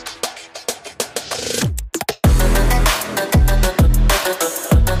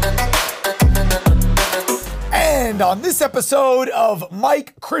And on this episode of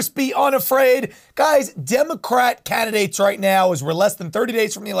Mike Crispi Unafraid, guys, Democrat candidates right now, as we're less than 30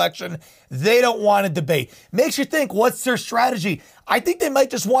 days from the election, they don't want to debate. Makes you think, what's their strategy? I think they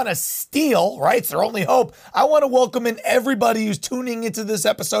might just want to steal, right? It's their only hope. I want to welcome in everybody who's tuning into this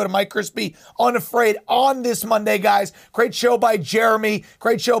episode of Mike Crispi Unafraid on this Monday, guys. Great show by Jeremy.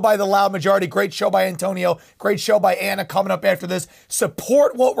 Great show by The Loud Majority. Great show by Antonio. Great show by Anna coming up after this.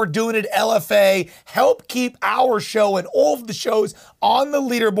 Support what we're doing at LFA. Help keep our show and all of the shows on the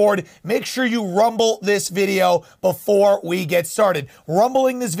leaderboard. Make sure you rumble this video before we get started.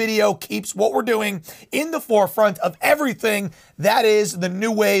 Rumbling this video keeps what we're doing in the forefront of everything. That is the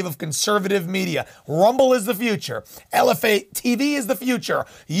new wave of conservative media. Rumble is the future. LFA TV is the future.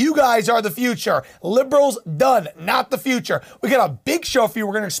 You guys are the future. Liberals, done, not the future. We got a big show for you.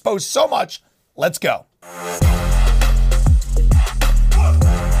 We're going to expose so much. Let's go.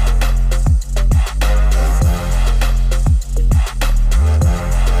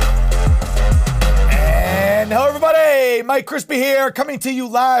 And hello, everybody. Mike Crispi here, coming to you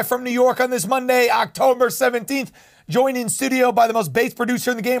live from New York on this Monday, October 17th. Joined in studio by the most based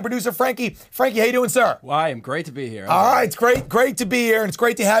producer in the game, producer Frankie. Frankie, how you doing, sir? Well, I am great to be here. All right, it's great to be here, and it's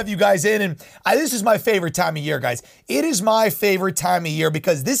great to have you guys in. And this is my favorite time of year, guys. It is my favorite time of year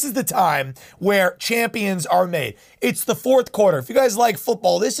because this is the time where champions are made. It's the fourth quarter. If you guys like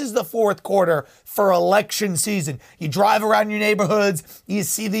football, this is the fourth quarter for election season. You drive around your neighborhoods, you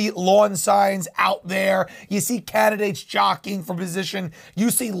see the lawn signs out there, you see candidates jockeying for position, you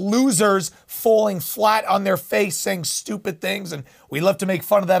see losers falling flat on their face saying stupid things, and we love to make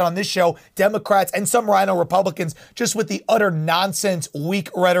fun of that on this show. Democrats and some rhino Republicans just with the utter nonsense, weak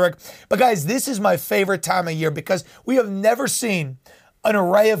rhetoric. But guys, this is my favorite time of year because we have never seen an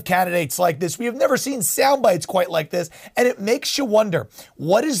array of candidates like this. We have never seen sound bites quite like this, and it makes you wonder,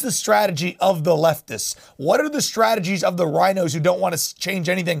 what is the strategy of the leftists? What are the strategies of the rhinos who don't want to change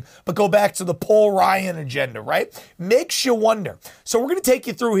anything but go back to the Paul Ryan agenda, right? Makes you wonder. So we're going to take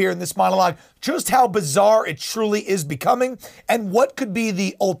you through here in this monologue just how bizarre it truly is becoming and what could be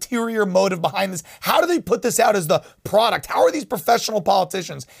the ulterior motive behind this. How do they put this out as the product? How are these professional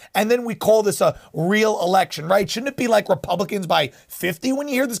politicians? And then we call this a real election, right? Shouldn't it be like Republicans by 50 when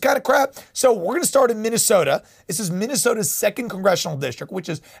you hear this kind of crap? So we're going to start in Minnesota. This is Minnesota's 2nd congressional district, which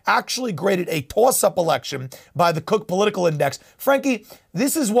is actually graded a toss-up election by the Cook Political Index. Frankie,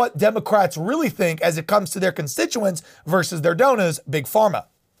 this is what Democrats really think as it comes to their constituents versus their donors, Big Pharma.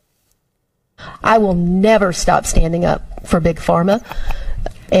 I will never stop standing up for Big Pharma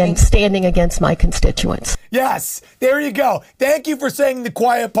and standing against my constituents. Yes, there you go. Thank you for saying the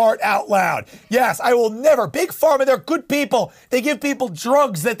quiet part out loud. Yes, I will never. Big Pharma, they're good people. They give people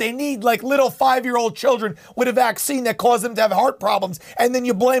drugs that they need, like little 5-year-old children with a vaccine that causes them to have heart problems, and then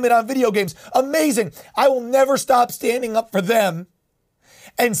you blame it on video games. Amazing. I will never stop standing up for them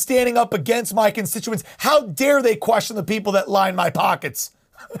and standing up against my constituents. How dare they question the people that line my pockets?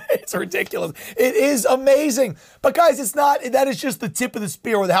 It's ridiculous. It is amazing. But guys, it's not, that is just the tip of the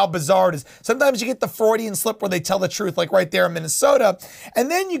spear with how bizarre it is. Sometimes you get the Freudian slip where they tell the truth, like right there in Minnesota.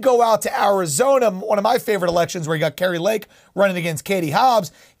 And then you go out to Arizona, one of my favorite elections where you got Kari Lake running against Katie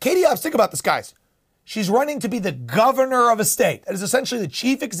Hobbs. Katie Hobbs, think about this, guys. She's running to be the governor of a state. That is essentially the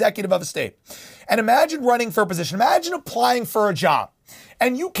chief executive of a state. And imagine running for a position. Imagine applying for a job.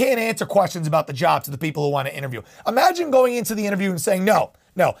 And you can't answer questions about the job to the people who want to interview. Imagine going into the interview and saying, no,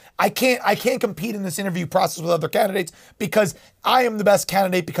 I can't compete in this interview process with other candidates because I am the best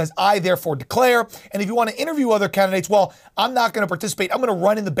candidate because I therefore declare. And if you want to interview other candidates, well, I'm not going to participate. I'm going to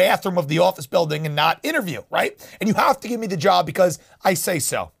run in the bathroom of the office building and not interview, right? And you have to give me the job because I say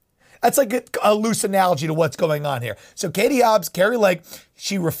so. That's like a loose analogy to what's going on here. So Katie Hobbs, Kari Lake,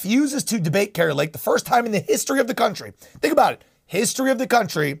 she refuses to debate Kari Lake, the first time in the history of the country. Think about it. History of the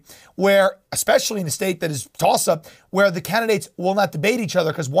country where, especially in a state that is toss-up, where the candidates will not debate each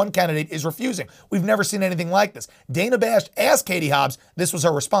other because one candidate is refusing. We've never seen anything like this. Dana Bash asked Katie Hobbs. This was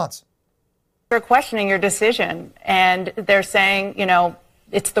her response. They're questioning your decision, and they're saying,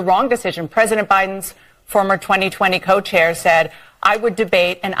 it's the wrong decision. President Biden's former 2020 co-chair said, I would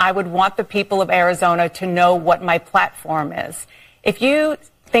debate and I would want the people of Arizona to know what my platform is. If you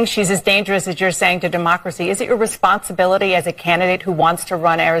think she's as dangerous as you're saying to democracy, is it your responsibility as a candidate who wants to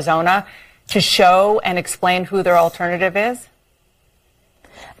run Arizona to show and explain who their alternative is?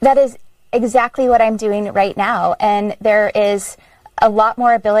 That is exactly what I'm doing right now. And there is a lot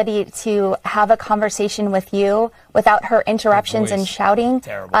more ability to have a conversation with you without her interruptions and shouting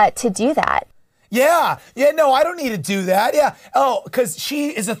to do that. Yeah, no, I don't need to do that. Yeah. Oh, because she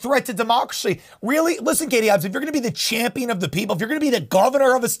is a threat to democracy. Really? Listen, Katie Hobbs, if you're going to be the champion of the people, if you're going to be the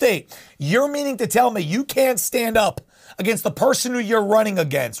governor of a state, you're meaning to tell me you can't stand up against the person who you're running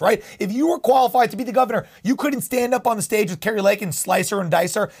against, right? If you were qualified to be the governor, you couldn't stand up on the stage with Carrie Lake and slice her and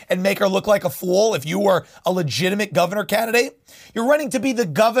dice her and make her look like a fool if you were a legitimate governor candidate. You're running to be the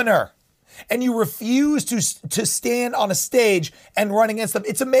governor, and you refuse to stand on a stage and run against them.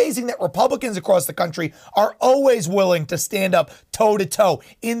 It's amazing that Republicans across the country are always willing to stand up toe-to-toe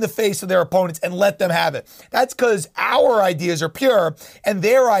in the face of their opponents and let them have it. That's because our ideas are pure, and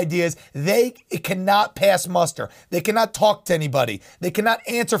their ideas, they cannot pass muster. They cannot talk to anybody. They cannot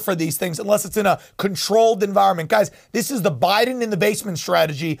answer for these things unless it's in a controlled environment. Guys, this is the Biden in the basement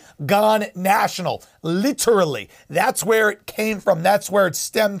strategy gone national. Literally. That's where it came from. That's where it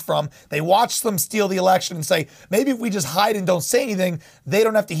stemmed from. They watch them steal the election and say, maybe if we just hide and don't say anything, they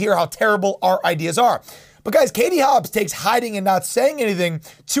don't have to hear how terrible our ideas are. But guys, Katie Hobbs takes hiding and not saying anything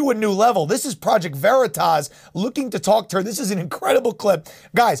to a new level. This is Project Veritas looking to talk to her. This is an incredible clip.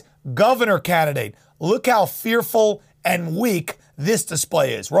 Guys, governor candidate, look how fearful and weak this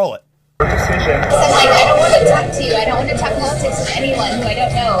display is. Roll it. Decision. I don't want to talk to you. I don't want to talk politics with anyone who I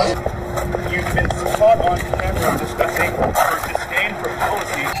don't know. You've been caught on camera discussing her disdain for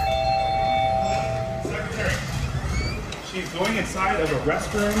policy. Secretary, she's going inside of a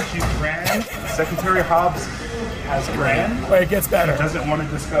restroom. She's ran. Secretary Hobbs has ran. Wait, it gets better. She doesn't want to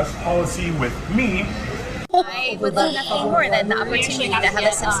discuss policy with me. I would love nothing more than the opportunity to have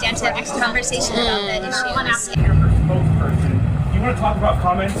a substantive conversation about that issue. You're her spokesperson. You want to talk about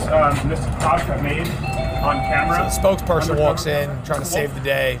comments Mr. Cobb made on camera? So the spokesperson walks in, trying to save the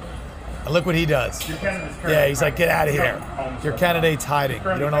day. And look what he does. Yeah, he's like, get out of here. Your candidate's hiding.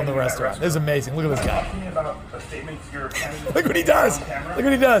 You don't own the restaurant. This is amazing. Look at this guy. Look what he does. Look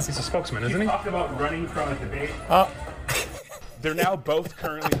what he does. He's a spokesman, isn't he? Talked about running from a debate. They're now both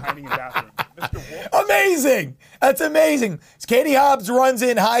currently hiding in bathrooms. Amazing. That's amazing. Katie Hobbs runs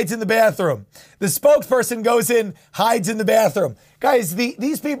in, hides in the bathroom. The spokesperson goes in, hides in the bathroom. Guys,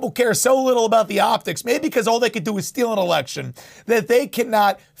 these people care so little about the optics, maybe because all they could do is steal an election, that they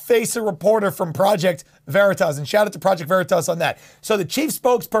cannot face a reporter from Project Veritas. And shout out to Project Veritas on that. So the chief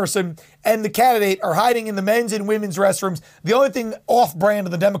spokesperson and the candidate are hiding in the men's and women's restrooms. The only thing off-brand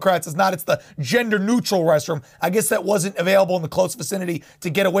of the Democrats is it's the gender-neutral restroom. I guess that wasn't available in the close vicinity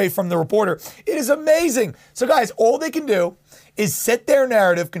to get away from the reporter. It is amazing. So guys, all they can do is set their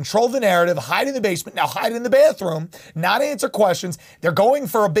narrative, control the narrative, hide in the basement, now hide in the bathroom, not answer questions. They're going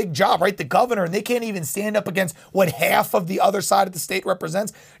for a big job, right? The governor, and they can't even stand up against what half of the other side of the state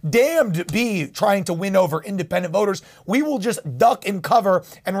represents. Damned be trying to win over independent voters. We will just duck and cover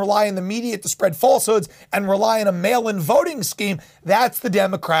and rely on the media to spread falsehoods and rely on a mail-in voting scheme. That's the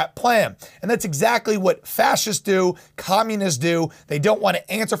Democrat plan. And that's exactly what fascists do, communists do. They don't want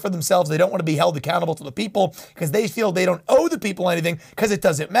to answer for themselves. They don't want to be held accountable to the people because they feel they don't owe the people anything because it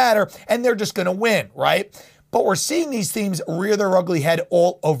doesn't matter and they're just going to win, right? But we're seeing these themes rear their ugly head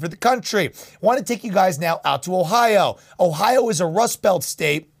all over the country. I want to take you guys now out to Ohio. Ohio is a Rust Belt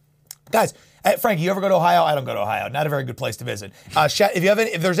state. Guys, Frank, you ever go to Ohio? I don't go to Ohio. Not a very good place to visit.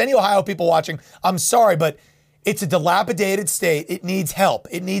 If there's any Ohio people watching, I'm sorry, but it's a dilapidated state. It needs help.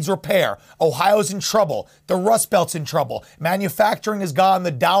 It needs repair. Ohio's in trouble. The Rust Belt's in trouble. Manufacturing is gone.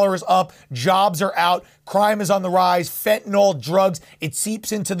 The dollar is up. Jobs are out. Crime is on the rise. Fentanyl, drugs. It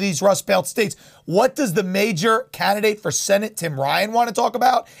seeps into these Rust Belt states. What does the major candidate for Senate, Tim Ryan, want to talk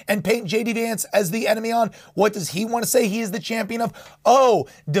about and paint J.D. Vance as the enemy on? What does he want to say he is the champion of? Oh,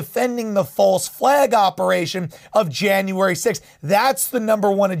 defending the false flag operation of January 6th. That's the number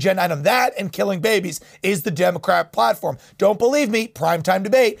one agenda item. That and killing babies is the Democrat platform. Don't believe me? Primetime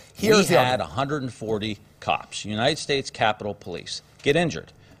debate. Here's the argument. We had 140 cops, United States Capitol Police, get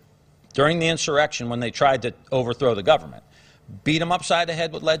injured during the insurrection when they tried to overthrow the government. Beat them upside the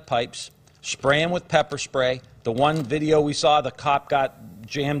head with lead pipes, spray them with pepper spray. The one video we saw, the cop got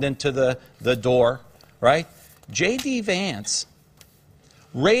jammed into the door, right? J.D. Vance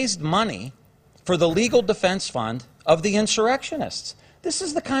raised money for the legal defense fund of the insurrectionists. This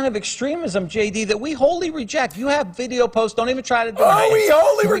is the kind of extremism, J.D., that we wholly reject. You have video posts. Don't even try to deny it. Oh, we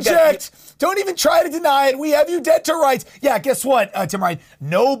wholly reject. Don't even try to deny it. We have you dead to rights. Yeah, guess what, Tim Ryan?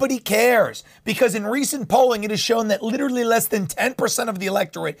 Nobody cares. Because in recent polling, it has shown that literally less than 10% of the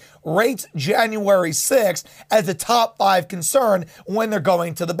electorate rates January 6th as a top 5 concern when they're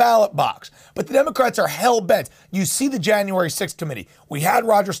going to the ballot box. But the Democrats are hell-bent. You see the January 6th committee. We had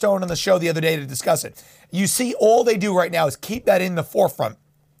Roger Stone on the show the other day to discuss it. You see, all they do right now is keep that in the forefront.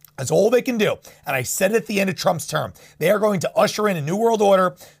 That's all they can do. And I said it at the end of Trump's term. They are going to usher in a new world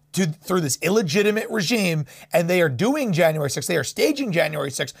order, through this illegitimate regime, and they are doing January 6th. They are staging January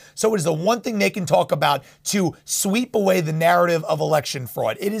 6th. So it is the one thing they can talk about to sweep away the narrative of election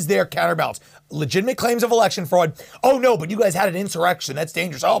fraud. It is their counterbalance. Legitimate claims of election fraud. Oh no, but you guys had an insurrection. That's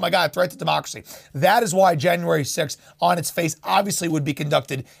dangerous. Oh my God, threat to democracy. That is why January 6th on its face obviously would be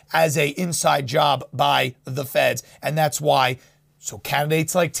conducted as a inside job by the feds. And that's why so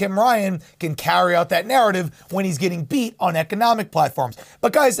candidates like Tim Ryan can carry out that narrative when he's getting beat on economic platforms.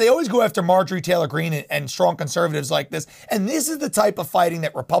 But guys, they always go after Marjorie Taylor Greene and strong conservatives like this. And this is the type of fighting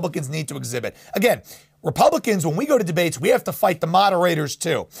that Republicans need to exhibit. Again, Republicans, when we go to debates, we have to fight the moderators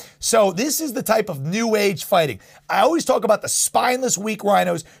too. So this is the type of new age fighting. I always talk about the spineless, weak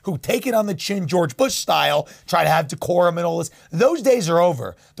rhinos who take it on the chin, George Bush style, try to have decorum and all this. Those days are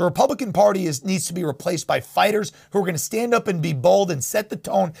over. The Republican Party needs to be replaced by fighters who are going to stand up and be bold and set the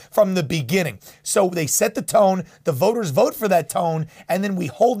tone from the beginning. So they set the tone, the voters vote for that tone, and then we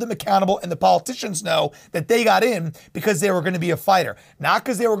hold them accountable, and the politicians know that they got in because they were going to be a fighter, not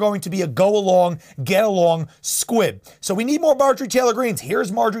because they were going to be a go-along, get-along squib. So we need more Marjorie Taylor Greenes.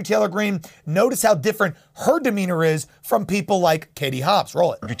 Here's Marjorie Taylor Greene. Notice how different her demeanor is from people like Katie Hobbs.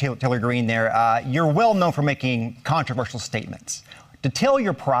 Roll it. Marjorie Taylor Greene there. You're well known for making controversial statements. Detail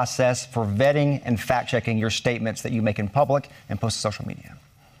your process for vetting and fact-checking your statements that you make in public and post to social media.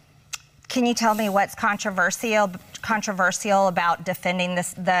 Can you tell me what's controversial about defending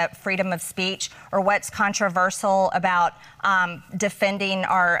the freedom of speech, or what's controversial about defending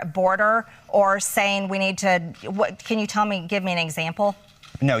our border, or saying we need to? Can you give me an example?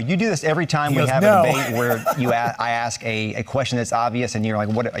 No, you do this every time we have a debate where I ask a question that's obvious and you're like,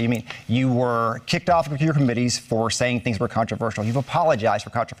 what do you mean? You were kicked off of your committees for saying things were controversial. You've apologized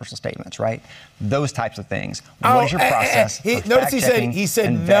for controversial statements, right? Those types of things. What is your process? Notice he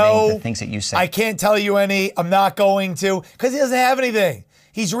said no. The things that you say. I can't tell you any. I'm not going to, because he doesn't have anything.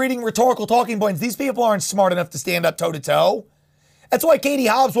 He's reading rhetorical talking points. These people aren't smart enough to stand up toe to toe. That's why Katie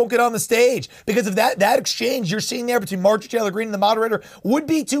Hobbs won't get on the stage, because of that exchange you're seeing there between Marjorie Taylor Greene and the moderator would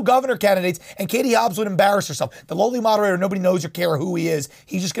be two governor candidates, and Katie Hobbs would embarrass herself. The lowly moderator, nobody knows or care who he is.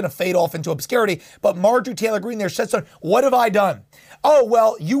 He's just going to fade off into obscurity. But Marjorie Taylor Greene there said something. What have I done? Oh,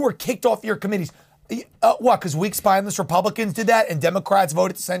 well, you were kicked off your committees. What, because weak, spineless Republicans did that and Democrats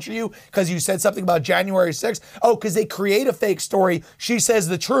voted to censure you because you said something about January 6th? Oh, because they create a fake story. She says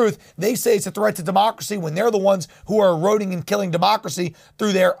the truth. They say it's a threat to democracy when they're the ones who are eroding and killing democracy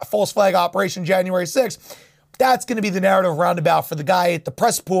through their false flag operation January 6th. That's going to be the narrative roundabout for the guy at the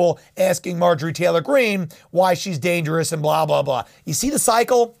press pool asking Marjorie Taylor Greene why she's dangerous and blah, blah, blah. You see the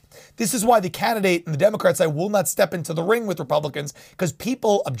cycle? This is why the candidate and the Democrats side will not step into the ring with Republicans, because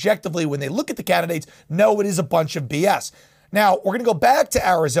people objectively, when they look at the candidates, know it is a bunch of BS. Now, we're going to go back to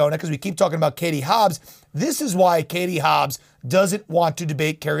Arizona because we keep talking about Katie Hobbs. This is why Katie Hobbs doesn't want to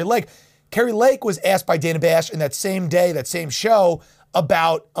debate Kari Lake. Kari Lake was asked by Dana Bash in that same day, that same show,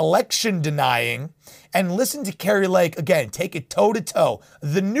 about election denying. And listen to Kari Lake, again, take it toe-to-toe.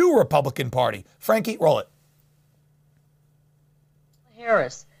 The new Republican Party. Frankie, roll it.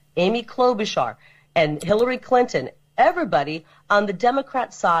 Harris, Amy Klobuchar, and Hillary Clinton, everybody on the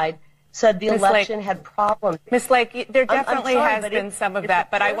Democrat side said the election had problems. Ms. Lake, there definitely has been some of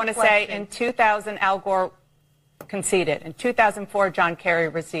that, but I want to say in 2000, Al Gore conceded. In 2004, John Kerry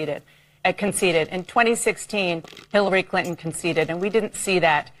conceded. In 2016, Hillary Clinton conceded, and we didn't see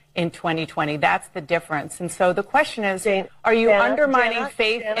that in 2020. That's the difference. And so the question is, are you undermining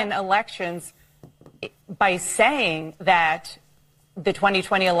faith in elections by saying that the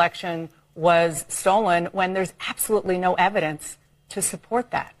 2020 election was stolen when there's absolutely no evidence to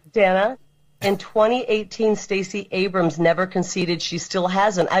support that? Dana, in 2018, Stacey Abrams never conceded. She still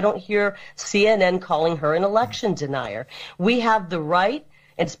hasn't. I don't hear CNN calling her an election denier. We have the right,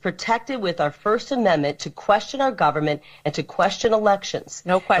 and it's protected with our First Amendment, to question our government and to question elections.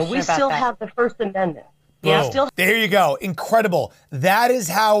 No question about that. We still have the First Amendment. Yeah. There you go. Incredible. That is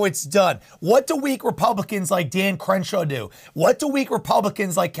how it's done. What do weak Republicans like Dan Crenshaw do? What do weak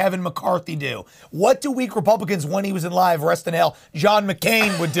Republicans like Kevin McCarthy do? What do weak Republicans, when he was in live, rest in hell, John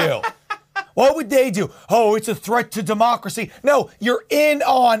McCain would do? What would they do? Oh, it's a threat to democracy. No, you're in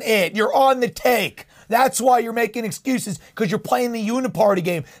on it. You're on the take. That's why you're making excuses, because you're playing the uniparty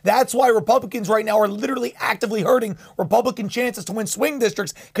game. That's why Republicans right now are literally actively hurting Republican chances to win swing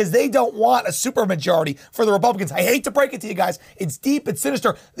districts, because they don't want a supermajority for the Republicans. I hate to break it to you guys. It's deep, it's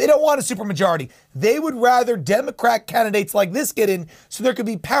sinister. They don't want a supermajority. They would rather Democrat candidates like this get in so there could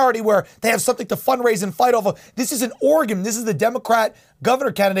be parity where they have something to fundraise and fight off of. This is in Oregon. This is the Democrat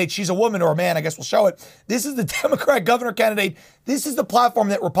governor candidate. She's a woman or a man. I guess we'll show it. This is the Democrat governor candidate. This is the platform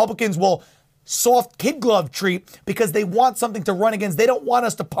that Republicans will soft kid glove treat because they want something to run against. They don't want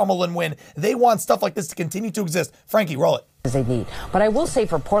us to pummel and win. They want stuff like this to continue to exist. Frankie, roll it. They need. But I will say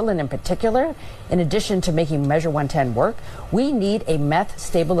for Portland in particular, in addition to making Measure 110 work, we need a meth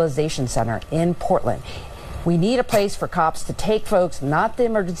stabilization center in Portland. We need a place for cops to take folks, not the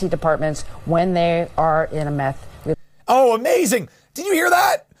emergency departments, when they are in a meth. Oh, amazing. Did you hear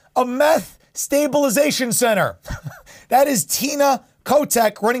that? A meth stabilization center. That is Tina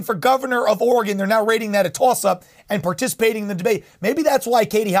Kotek running for governor of Oregon. They're now rating that a toss-up and participating in the debate. Maybe that's why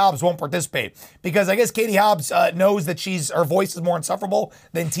Katie Hobbs won't participate, because I guess Katie Hobbs knows that her voice is more insufferable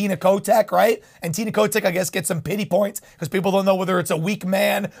than Tina Kotek, right? And Tina Kotek, I guess, gets some pity points because people don't know whether it's a weak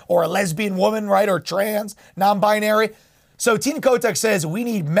man or a lesbian woman, right? Or trans, non-binary. So Tina Kotek says we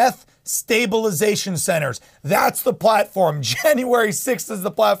need meth stabilization centers. That's the platform. January 6th is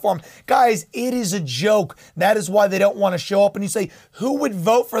the platform. Guys, it is a joke. That is why they don't want to show up. And you say, who would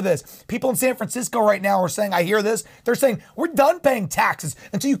vote for this? People in San Francisco right now are saying, I hear this. They're saying, we're done paying taxes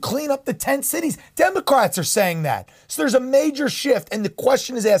until you clean up the 10 cities. Democrats are saying that. So there's a major shift. And the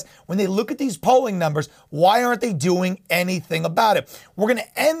question is asked, when they look at these polling numbers, why aren't they doing anything about it? We're going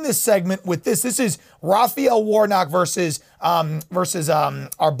to end this segment with this. This is Raphael Warnock versus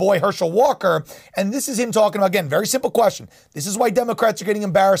our boy Herschel Walker. And this is him talking about, again, very simple question. This is why Democrats are getting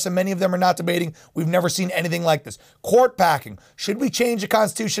embarrassed and many of them are not debating. We've never seen anything like this. Court packing. Should we change the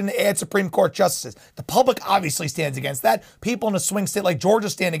Constitution to add Supreme Court justices? The public obviously stands against that. People in a swing state like Georgia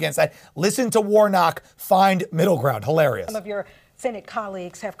stand against that. Listen to Warnock find middle ground. Hilarious. Some of your Senate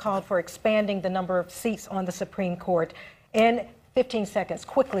colleagues have called for expanding the number of seats on the Supreme Court. In 15 seconds,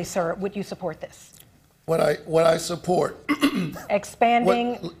 quickly, sir, would you support this? What I support.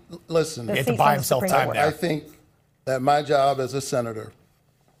 Expanding. Listen, he had to buy himself time there. I think that my job as a senator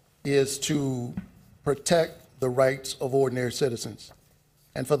is to protect the rights of ordinary citizens.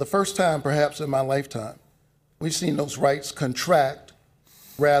 And for the first time, perhaps in my lifetime, we've seen those rights contract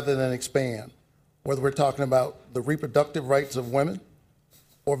rather than expand, whether we're talking about the reproductive rights of women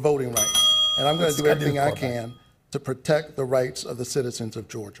or voting rights. And I'm going to do everything I can to protect the rights of the citizens of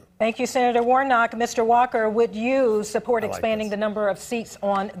Georgia. Thank you, Senator Warnock. Mr. Walker, would you support expanding the number of seats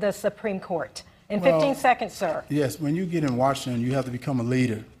on the Supreme Court? In 15 seconds, sir. Yes, when you get in Washington, you have to become a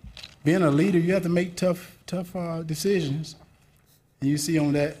leader. Being a leader, you have to make tough decisions. And you see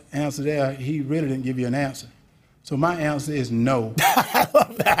on that answer there, he really didn't give you an answer. So my answer is no. I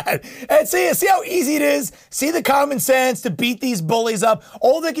love that. And see how easy it is? See the common sense to beat these bullies up?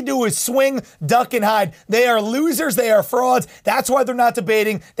 All they can do is swing, duck, and hide. They are losers. They are frauds. That's why they're not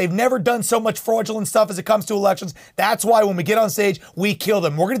debating. They've never done so much fraudulent stuff as it comes to elections. That's why when we get on stage, we kill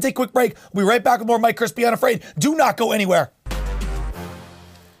them. We're going to take a quick break. We'll be right back with more Mike Crispi, Unafraid. Do not go anywhere.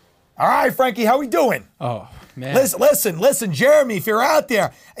 All right, Frankie, how we doing? Oh, man. Listen, Jeremy, if you're out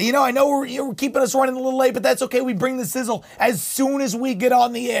there, I know you're keeping us running a little late, but that's okay. We bring the sizzle as soon as we get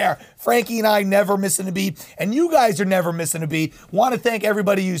on the air. Frankie and I never missing a beat, and you guys are never missing a beat. Want to thank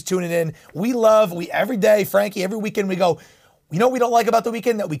everybody who's tuning in. We every day, Frankie, every weekend we go, you know what we don't like about the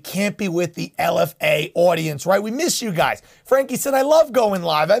weekend? That we can't be with the LFA audience, right? We miss you guys. Frankie said, I love going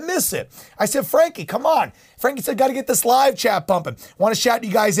live. I miss it. I said, Frankie, come on. Frankie said, got to get this live chat pumping. Want to shout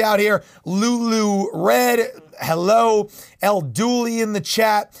you guys out here. Lulu Red, hello. El Dooley in the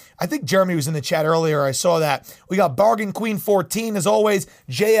chat. I think Jeremy was in the chat earlier. I saw that. We got Bargain Queen 14, as always.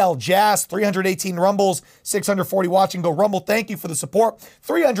 JL Jazz, 318 rumbles, 640 watching. Go Rumble. Thank you for the support.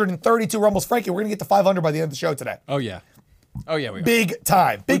 332 rumbles. Frankie, we're going to get to 500 by the end of the show today. Oh, yeah. Oh, yeah, we are. Big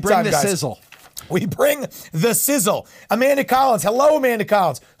time. Big time, guys. We bring the sizzle. We bring the sizzle. Amanda Collins. Hello, Amanda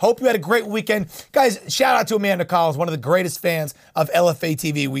Collins. Hope you had a great weekend. Guys, shout out to Amanda Collins, one of the greatest fans of LFA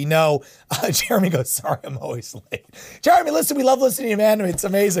TV we know. Jeremy goes, sorry, I'm always late. Jeremy, listen, we love listening to Amanda. It's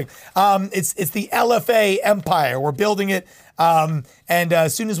amazing. It's the LFA empire. We're building it. And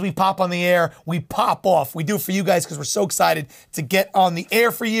as soon as we pop on the air, we pop off. We do it for you guys because we're so excited to get on the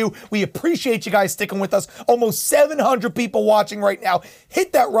air for you. We appreciate you guys sticking with us. Almost 700 people watching right now.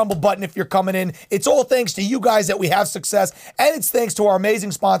 Hit that Rumble button if you're coming in. It's all thanks to you guys that we have success, and it's thanks to our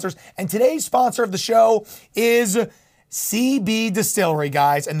amazing sponsors. And today's sponsor of the show is CB Distillery,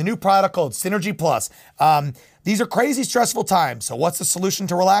 guys, and the new product called Synergy Plus. These are crazy, stressful times. So what's the solution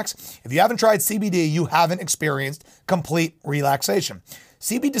to relax? If you haven't tried CBD, you haven't experienced complete relaxation.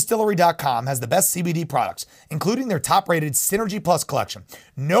 CBDistillery.com has the best CBD products, including their top-rated Synergy Plus collection.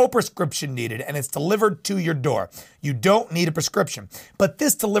 No prescription needed, and it's delivered to your door. You don't need a prescription, but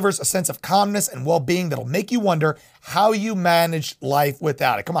this delivers a sense of calmness and well-being that'll make you wonder how you manage life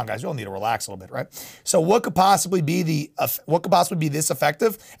without it. Come on, guys, you all need to relax a little bit, right? So what could possibly be this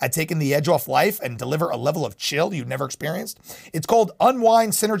effective at taking the edge off life and deliver a level of chill you've never experienced? It's called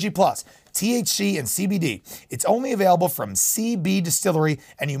Unwind Synergy Plus. THC, and CBD. It's only available from CB Distillery,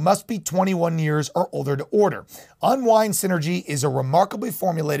 and you must be 21 years or older to order. Unwind Synergy is a remarkably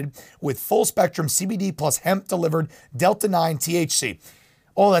formulated with full-spectrum CBD plus hemp-delivered Delta-9 THC.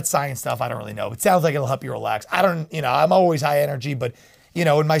 All that science stuff, I don't really know. It sounds like it'll help you relax. I'm always high energy, but in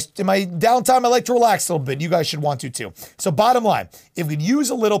my downtime, I like to relax a little bit. You guys should want to too. So bottom line, if you'd use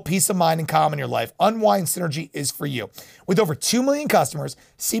a little peace of mind and calm in your life, Unwind Synergy is for you. With over 2 million customers,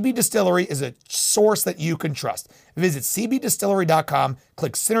 CB Distillery is a source that you can trust. Visit cbdistillery.com,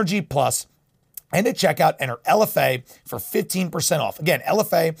 click Synergy Plus, and at checkout, enter LFA for 15% off. Again,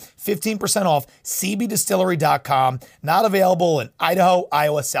 LFA, 15% off, cbdistillery.com. Not available in Idaho,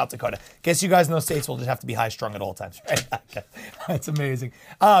 Iowa, South Dakota. Guess you guys in those states will just have to be high strung at all times, right? That's amazing.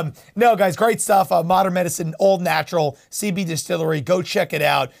 No, guys, great stuff. Modern medicine, all natural, CB Distillery. Go check it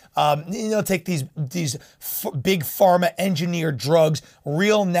out. Take these big pharma engineered drugs,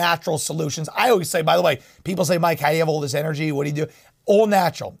 real natural solutions. I always say, by the way, people say, Mike, how do you have all this energy? What do you do? All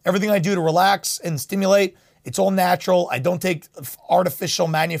natural. Everything I do to relax and stimulate, it's all natural. I don't take artificial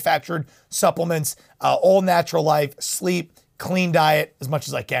manufactured supplements. All natural life, sleep, clean diet as much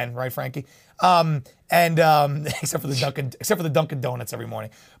as I can, right, Frankie? Except for the Dunkin' Donuts every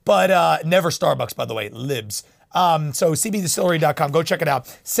morning. But never Starbucks, by the way, libs. So cbdistillery.com, go check it out.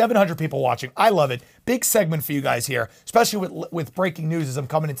 700 people watching. I love it. Big segment for you guys here, especially with breaking news as I'm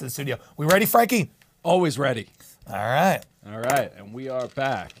coming into the studio. We ready, Frankie? Always ready. All right. All right, and we are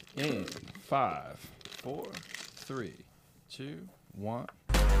back in 5, 4, 3, 2, 1.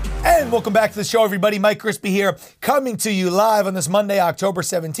 And welcome back to the show, everybody. Mike Crispi here, coming to you live on this Monday, October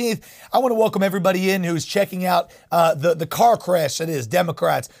 17th. I want to welcome everybody in who's checking out the car crash that is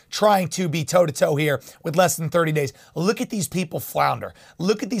Democrats trying to be toe-to-toe here with less than 30 days. Look at these people flounder.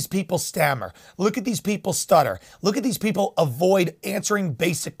 Look at these people stammer. Look at these people stutter. Look at these people avoid answering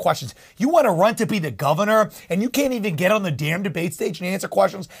basic questions. You want to run to be the governor, and you can't even get on the damn debate stage and answer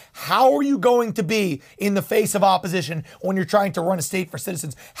questions? How are you going to be in the face of opposition when you're trying to run a state for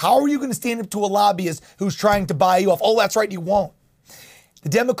citizens? How are you going to stand up to a lobbyist who's trying to buy you off? Oh, that's right, you won't. The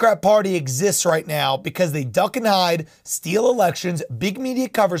Democrat Party exists right now because they duck and hide, steal elections, big media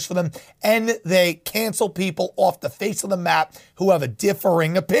covers for them, and they cancel people off the face of the map who have a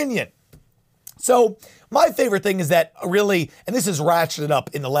differing opinion. So my favorite thing is that really, and this has ratcheted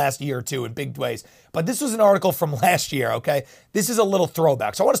up in the last year or two in big ways, but this was an article from last year, okay? This is a little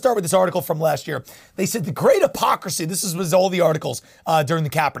throwback. So I want to start with this article from last year. They said the great hypocrisy, was all the articles during the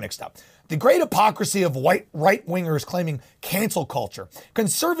Kaepernick stuff. The great hypocrisy of white right-wingers claiming cancel culture.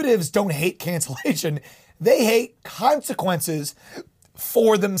 Conservatives don't hate cancellation. They hate consequences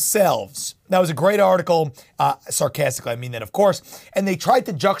for themselves. That was a great article. Sarcastically, I mean that, of course. And they tried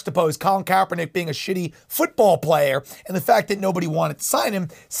to juxtapose Colin Kaepernick being a shitty football player and the fact that nobody wanted to sign him,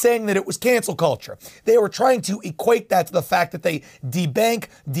 saying that it was cancel culture. They were trying to equate that to the fact that they debank,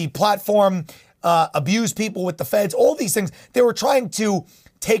 deplatform, abuse people with the feds, all these things. They were trying to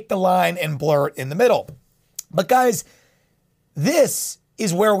take the line and blur it in the middle. But guys, this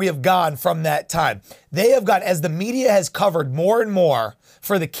is where we have gone from that time. They have got, as the media has covered more and more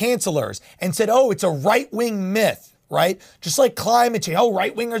for the cancelers and said, oh, it's a right-wing myth, right? Just like climate change. Oh,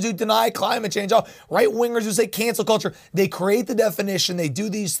 right-wingers who deny climate change. Oh, right-wingers who say cancel culture. They create the definition. They do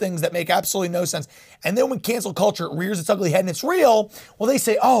these things that make absolutely no sense. And then when cancel culture rears its ugly head and it's real, well, they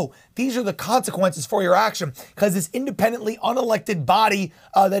say, oh, these are the consequences for your action because this independently unelected body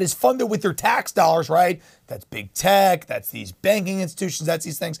that is funded with your tax dollars, right? That's big tech, that's these banking institutions, that's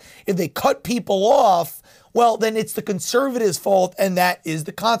these things. If they cut people off, well, then it's the conservatives' fault, and that is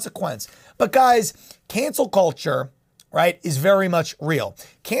the consequence. But guys, cancel culture, right, is very much real.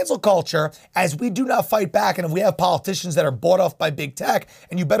 Cancel culture, as we do not fight back, and if we have politicians that are bought off by big tech,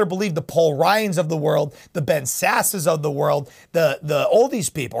 and you better believe the Paul Ryans of the world, the Ben Sasses of the world, the all these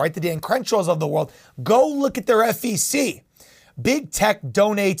people, right, the Dan Crenshaws of the world, go look at their FEC. Big tech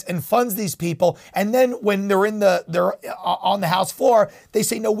donates and funds these people, and then when they're on the House floor, they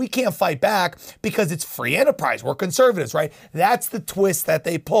say, no, we can't fight back because it's free enterprise. We're conservatives, right? That's the twist that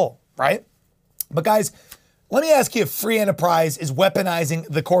they pull, right? But guys, let me ask you if free enterprise is weaponizing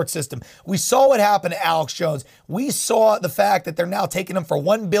the court system. We saw what happened to Alex Jones. We saw the fact that they're now taking him for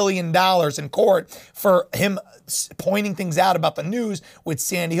 $1 billion in court for him pointing things out about the news with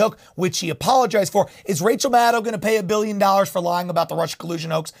Sandy Hook, which he apologized for. Is Rachel Maddow going to pay $1 billion for lying about the Russia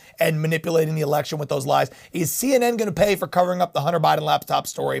collusion hoax and manipulating the election with those lies? Is CNN going to pay for covering up the Hunter Biden laptop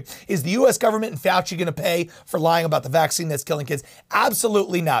story? Is the U.S. government and Fauci going to pay for lying about the vaccine that's killing kids?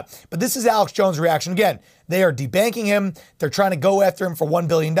 Absolutely not. But this is Alex Jones' reaction. Again, They are debanking him. They're trying to go after him for $1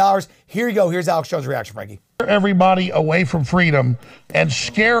 billion. Here you go. Here's Alex Jones' reaction, Frankie. Everybody away from freedom and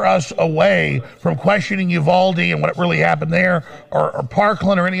scare us away from questioning Uvalde and what really happened there, or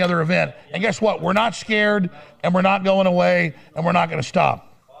Parkland or any other event. And guess what? We're not scared, and we're not going away, and we're not going to stop.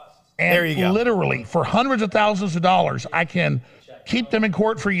 And there you go. Literally, for hundreds of thousands of dollars, I can keep them in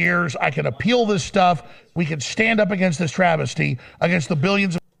court for years. I can appeal this stuff. We can stand up against this travesty, against the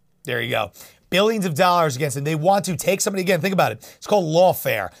billions of... There you go. Billions of dollars against them. They want to take somebody, again, think about it. It's called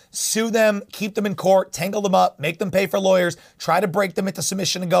lawfare. Sue them, keep them in court, tangle them up, make them pay for lawyers, try to break them into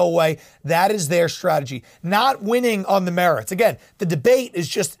submission and go away. That is their strategy. Not winning on the merits. Again, the debate is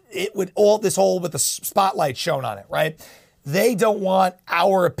just, it with all this whole with the spotlight shown on it, right? They don't want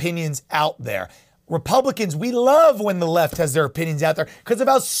our opinions out there. Republicans, we love when the left has their opinions out there because of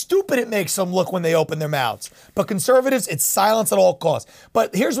how stupid it makes them look when they open their mouths. But conservatives, it's silence at all costs.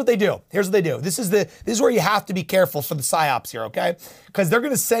 But here's what they do. This is where you have to be careful for the psyops here, okay? Because they're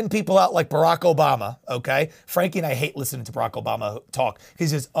going to send people out like Barack Obama, okay? Frankie and I hate listening to Barack Obama talk.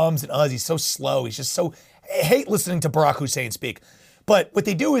 He's just ums and uhs. He's so slow. He's just so... I hate listening to Barack Hussein speak. But what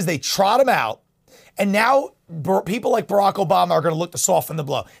they do is they trot him out, and now people like Barack Obama are going to look to soften the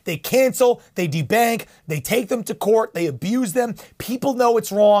blow. They cancel, they debank, they take them to court, they abuse them. People know it's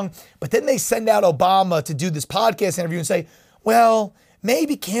wrong, but then they send out Obama to do this podcast interview and say, well,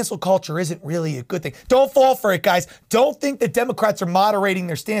 maybe cancel culture isn't really a good thing. Don't fall for it, guys. Don't think that Democrats are moderating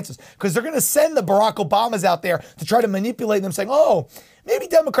their stances, because they're going to send the Barack Obamas out there to try to manipulate them, saying, oh, maybe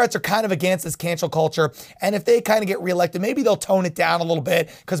Democrats are kind of against this cancel culture, and if they kind of get reelected, maybe they'll tone it down a little bit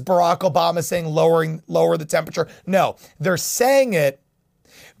because Barack Obama is saying lower the temperature. No, they're saying it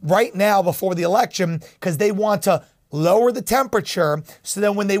right now before the election because they want to lower the temperature so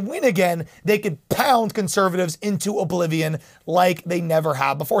then when they win again, they could pound conservatives into oblivion like they never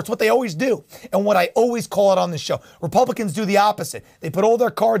have before. It's what they always do. And what I always call it on this show. Republicans do the opposite. They put all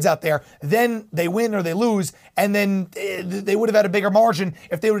their cards out there, then they win or they lose, and then they would have had a bigger margin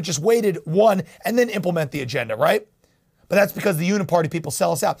if they would have just waited, won, and then implement the agenda, right? But that's because the uniparty people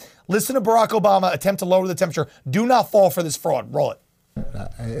sell us out. Listen to Barack Obama attempt to lower the temperature. Do not fall for this fraud. Roll it.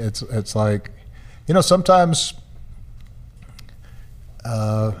 It's like, sometimes...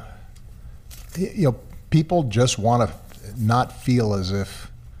 people just want to not feel as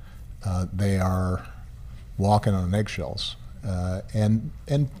if they are walking on eggshells, and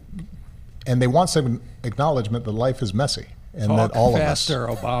they want some acknowledgement that life is messy and Talk that all faster,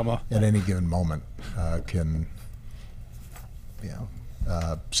 of us, Obama, at any given moment, can,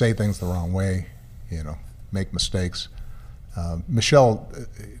 say things the wrong way, make mistakes. Michelle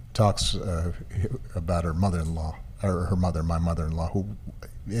talks about her mother-in-law. Or her mother, my mother-in-law, who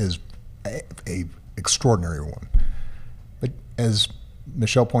is a extraordinary woman. But as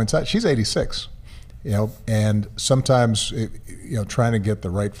Michelle points out, she's 86, and sometimes, trying to get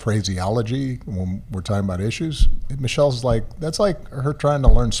the right phraseology when we're talking about issues, Michelle's like, that's like her trying to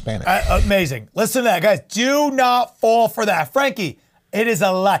learn Spanish. Amazing. Listen to that, guys. Do not fall for that. Frankie, it is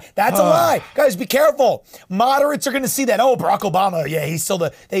a lie. That's a lie. Guys, be careful. Moderates are going to see that. Oh, Barack Obama, yeah, he's still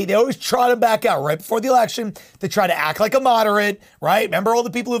they always trot him back out right before the election to try to act like a moderate, right? Remember all the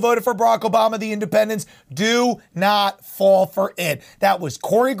people who voted for Barack Obama, the independents? Do not fall for it. That was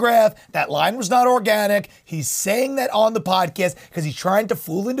choreographed. That line was not organic. He's saying that on the podcast because he's trying to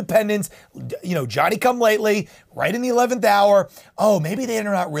fool independents. Johnny come lately, right in the 11th hour. Oh, maybe they're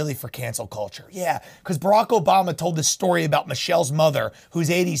not really for cancel culture. Yeah, because Barack Obama told this story about Michelle's mother, who's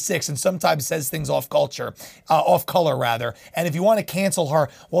 86 and sometimes says things off color. And if you want to cancel her,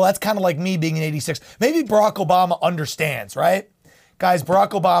 well, that's kind of like me being an 86. Maybe Barack Obama understands, right? Guys, Barack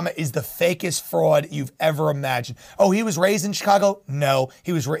Obama is the fakest fraud you've ever imagined. Oh, he was raised in Chicago? No,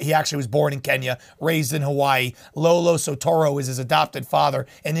 he actually was born in Kenya, raised in Hawaii. Lolo Sotoro is his adopted father,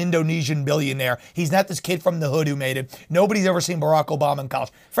 an Indonesian billionaire. He's not this kid from the hood who made it. Nobody's ever seen Barack Obama in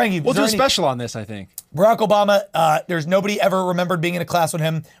college. Frankie, we'll do a special on this, I think. Barack Obama, there's nobody ever remembered being in a class with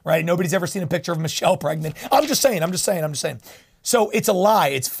him, right? Nobody's ever seen a picture of Michelle pregnant. I'm just saying. So it's a lie.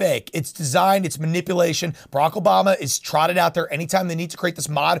 It's fake. It's designed. It's manipulation. Barack Obama is trotted out there anytime they need to create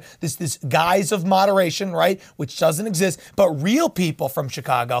this guise of moderation, right? Which doesn't exist. But real people from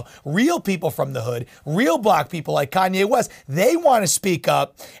Chicago, real people from the hood, real black people like Kanye West, they want to speak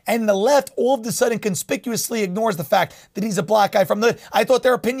up. And the left all of a sudden conspicuously ignores the fact that he's a black guy from the hood. I thought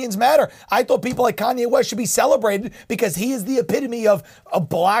their opinions matter. I thought people like Kanye West should be celebrated because he is the epitome of a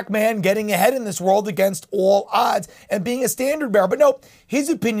black man getting ahead in this world against all odds and being a standard bearer. But nope, his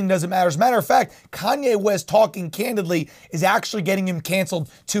opinion doesn't matter. As a matter of fact, Kanye West talking candidly is actually getting him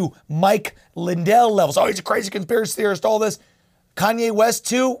canceled to Mike Lindell levels. Oh, he's a crazy conspiracy theorist, all this. Kanye West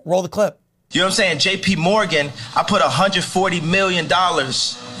too, roll the clip. You know what I'm saying? JP Morgan, I put $140 million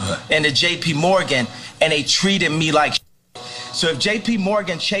into JP Morgan, and they treated me like shit. So if JP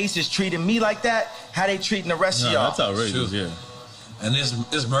Morgan Chase is treating me like that, how they treating the rest of y'all? That's outrageous, yeah. And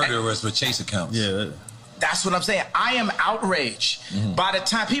this murderers with Chase accounts. Yeah. That's what I'm saying. I am outraged. By the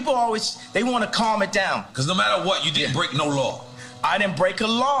time people they want to calm it down. Because no matter what, you didn't break no law. I didn't break a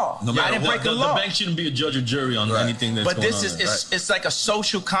law. No matter I didn't what, break a law. The bank shouldn't be a judge or jury on anything that's but going this on. But it's like a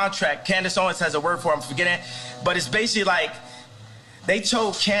social contract. Candace Owens has a word for it, I'm forgetting it. But it's basically like they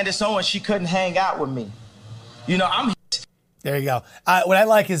told Candace Owens she couldn't hang out with me. You know, I'm. There you go. What I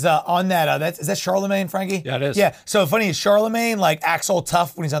like is on that, is that Charlemagne, Frankie? Yeah, it is. Yeah. So funny is Charlemagne acts all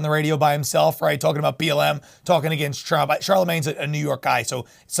tough when he's on the radio by himself, right? Talking about BLM, talking against Trump. Charlemagne's a New York guy, so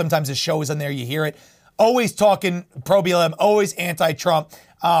sometimes his show is on there, you hear it. Always talking pro BLM, always anti-Trump.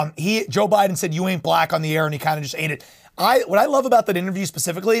 Joe Biden said, "You ain't black" on the air, and he kind of just ate it. What I love about that interview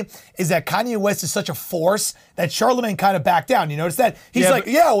specifically is that Kanye West is such a force that Charlemagne kind of backed down. You notice that? He's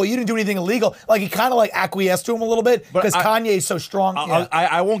well, you didn't do anything illegal. He kind of acquiesced to him a little bit because Kanye is so strong.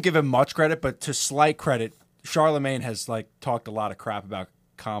 I won't give him much credit, but to slight credit, Charlemagne has talked a lot of crap about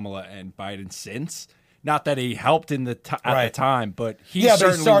Kamala and Biden since. Not that he helped at the time, but he's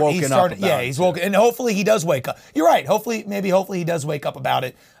certainly woken up about it. He's woken, and hopefully he does wake up. You're right. Hopefully he does wake up about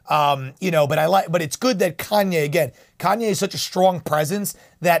it. But it's good that Kanye is such a strong presence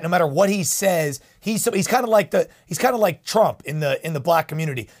that no matter what he says, he's kind of like Trump in the black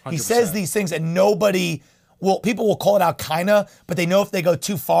community. 100%. He says these things and people will call it out kinda, but they know if they go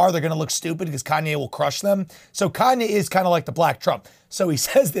too far, they're going to look stupid because Kanye will crush them. So Kanye is kind of like the black Trump. So he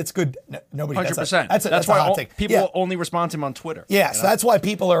says that's good. Nobody 100%. That's why a hot take. People only respond to him on Twitter. Yeah, so that's why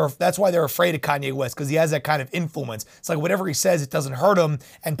they're afraid of Kanye West, because he has that kind of influence. It's like whatever he says, it doesn't hurt him,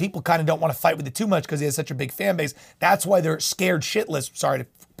 and people kind of don't want to fight with it too much because he has such a big fan base. That's why they're scared shitless. Sorry,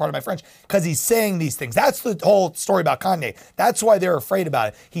 pardon my French, because he's saying these things. That's the whole story about Kanye. That's why they're afraid about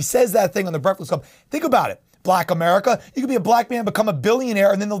it. He says that thing on the Breakfast Club. Think about it. Black America, you could be a black man, become a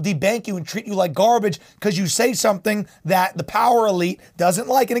billionaire, and then they'll debank you and treat you like garbage because you say something that the power elite doesn't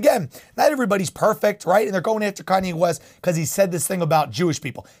like. And again, not everybody's perfect, right? And they're going after Kanye West because he said this thing about Jewish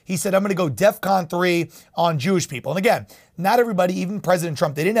people. He said, I'm going to go DEFCON 3 on Jewish people. And again, not everybody, even President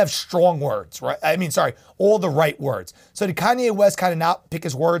Trump, they didn't have strong words, right? All the right words. So did Kanye West kind of not pick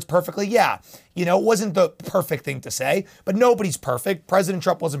his words perfectly? Yeah. It wasn't the perfect thing to say, but nobody's perfect. President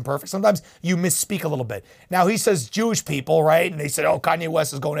Trump wasn't perfect. Sometimes you misspeak a little bit. Now he says Jewish people, right? And they said, Kanye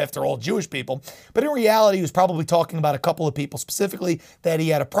West is going after all Jewish people. But in reality, he was probably talking about a couple of people specifically that he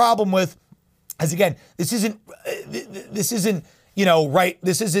had a problem with. As again, this isn't right.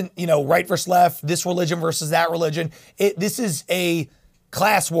 This isn't, right versus left, this religion versus that religion. This is a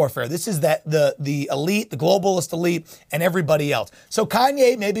class warfare. This is the elite, the globalist elite, and everybody else. So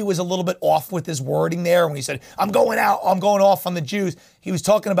Kanye maybe was a little bit off with his wording there when he said, I'm going off on the Jews. He was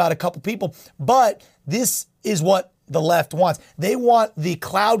talking about a couple people, but this is what the left wants. They want the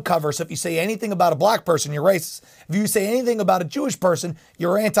cloud cover. So if you say anything about a black person, you're racist. If you say anything about a Jewish person,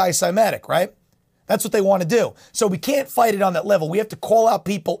 you're anti-Semitic, right? That's what they want to do. So we can't fight it on that level. We have to call out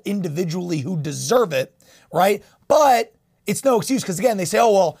people individually who deserve it, right? But it's no excuse because, again, they say,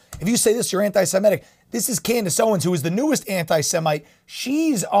 if you say this, you're anti-Semitic. This is Candace Owens, who is the newest anti-Semite.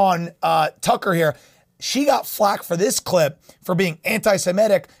 She's on Tucker here. She got flack for this clip for being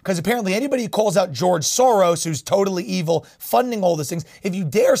anti-Semitic because apparently anybody who calls out George Soros, who's totally evil, funding all these things, if you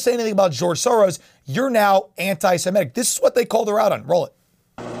dare say anything about George Soros, you're now anti-Semitic. This is what they called her out on. Roll it.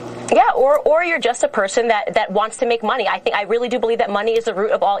 Yeah, or you're just a person that wants to make money. I really do believe that money is the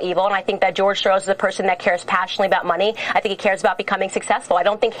root of all evil, and I think that George Soros is a person that cares passionately about money. I think he cares about becoming successful. I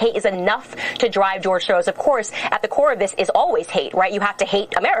don't think hate is enough to drive George Soros. Of course, at the core of this is always hate, right? You have to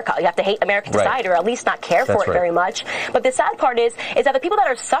hate America. You have to hate American society, or at least not care for it very much. But the sad part is that the people that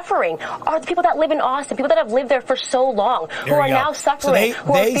are suffering are the people that live in Austin, people that have lived there for so long, who are now suffering,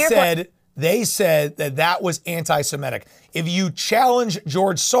 who are fearful. They said that was anti-Semitic. If you challenge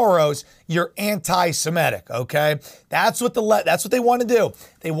George Soros, you're anti-Semitic, okay? That's what they want to do.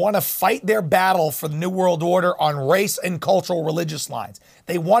 They want to fight their battle for the New World Order on race and cultural religious lines.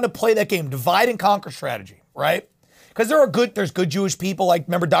 They want to play that game, divide and conquer strategy, right? Because there's good Jewish people, like,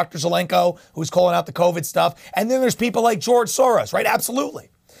 remember Dr. Zelenko, who's calling out the COVID stuff, and then there's people like George Soros, right? Absolutely.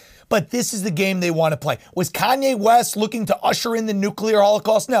 But this is the game they want to play. Was Kanye West looking to usher in the nuclear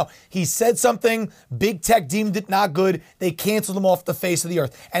holocaust? No. He said something, big tech deemed it not good. They canceled him off the face of the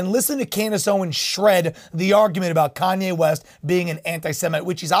earth. And listen to Candace Owens shred the argument about Kanye West being an anti-Semite,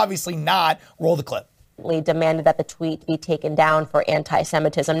 which he's obviously not. Roll the clip. Demanded that the tweet be taken down for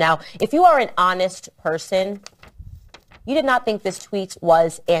anti-Semitism. Now, if you are an honest person, You did not think this tweet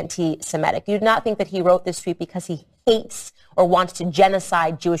was anti-Semitic. You did not think that he wrote this tweet because he hates or wants to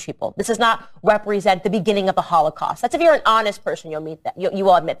genocide Jewish people. This does not represent the beginning of the Holocaust. That's if you're an honest person, you'll meet that. You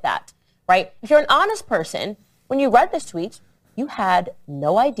will admit that, right? If you're an honest person, when you read this tweet, you had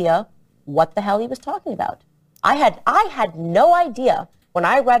no idea what the hell he was talking about. I had no idea when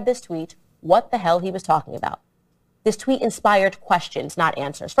I read this tweet what the hell he was talking about. This tweet inspired questions, not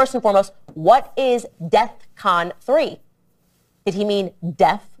answers. First and foremost, what is DEFCON 3? Did he mean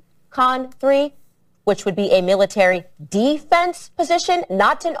DEFCON 3, which would be a military defense position,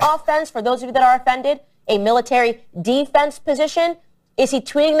 not an offense for those of you that are offended, a military defense position? Is he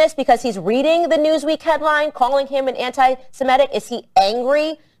tweeting this because he's reading the Newsweek headline calling him an anti-Semitic? Is he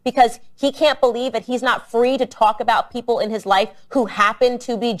angry because he can't believe that he's not free to talk about people in his life who happen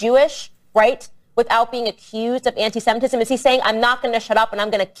to be Jewish, right? Without being accused of anti-Semitism? Is he saying, I'm not going to shut up and I'm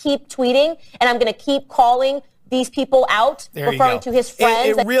going to keep tweeting and I'm going to keep calling these people out, referring to his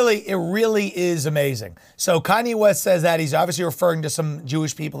friends? It really is amazing. So Kanye West says that he's obviously referring to some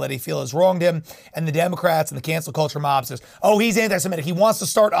Jewish people that he feels has wronged him, and the Democrats and the cancel culture mob says, oh, he's anti-Semitic. He wants to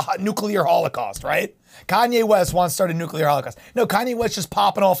start a nuclear holocaust, right? Kanye West wants to start a nuclear holocaust. No, Kanye West just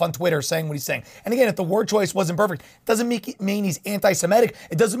popping off on Twitter saying what he's saying. And again, if the word choice wasn't perfect, it doesn't mean he's anti-Semitic.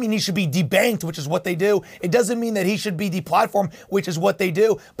 It doesn't mean he should be debanked, which is what they do. It doesn't mean that he should be deplatformed, which is what they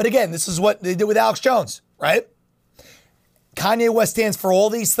do. But again, this is what they did with Alex Jones, right? Kanye West stands for all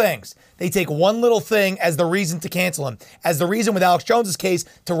these things. They take one little thing as the reason to cancel him, as the reason with Alex Jones's case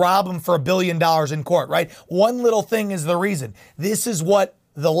to rob him for $1 billion in court, right? One little thing is the reason. This is what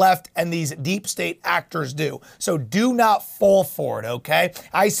the left and these deep state actors do. So do not fall for it, okay?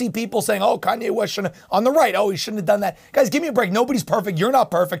 I see people saying, oh, Kanye West shouldn't, on the right, oh, he shouldn't have done that. Guys, give me a break. Nobody's perfect. You're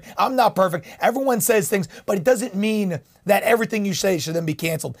not perfect. I'm not perfect. Everyone says things, but it doesn't mean that everything you say should then be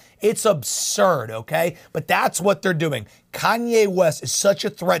canceled. It's absurd, okay? But that's what they're doing. Kanye West is such a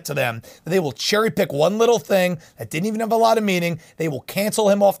threat to them that they will cherry pick one little thing that didn't even have a lot of meaning. They will cancel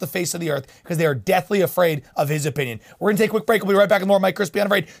him off the face of the earth because they are deathly afraid of his opinion. We're going to take a quick break. We'll be right back with more Mike Crispi,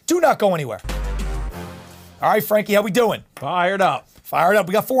 Unafraid. Do not go anywhere. All right, Frankie, how we doing? Fired up. Fired up.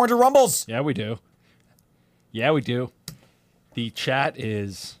 We got 400 rumbles. Yeah, we do. Yeah, we do. The chat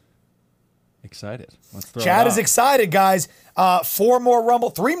is excited. Let's throw Chat it is up. excited, guys. 3 more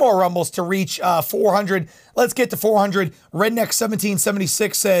rumbles to reach 400. Let's get to 400. Redneck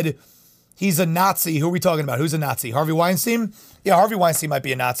 1776 said he's a Nazi. Who are we talking about? Who's a Nazi? Harvey Weinstein? Yeah, Harvey Weinstein might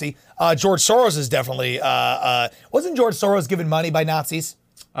be a Nazi. George Soros is definitely. Wasn't George Soros given money by Nazis?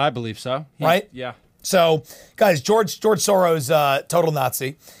 I believe so. Right? Yeah. So, guys, George Soros, total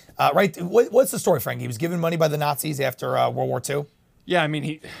Nazi. Right? What's the story, Frank? He was given money by the Nazis after World War II? Yeah, I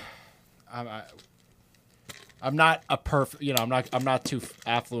mean, I'm not a perfect, I'm not too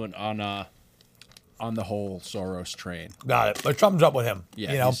affluent on the whole Soros train. Got it. But Trump's up with him.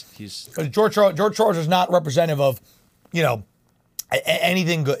 Yeah, he's George Soros is not representative of,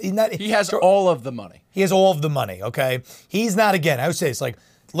 anything good. He has all of the money. He has all of the money. Okay, he's not. Again, I would say it's like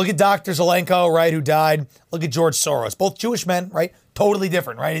look at Dr. Zelenko, right, who died. Look at George Soros, both Jewish men, right? Totally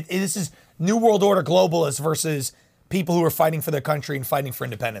different, right? This is New World Order globalists versus people who are fighting for their country and fighting for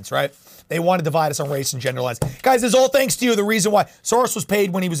independence, right? They want to divide us on race and gender lines. Guys, this is all thanks to you. The reason why Soros was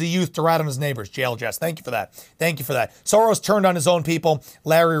paid when he was a youth to rat on his neighbors. Jail Jess. Thank you for that. Thank you for that. Soros turned on his own people.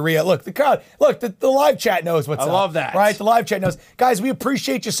 Larry Rhea. Look, the crowd. Look, the live chat knows what's up. I love that. Right? The live chat knows. Guys, we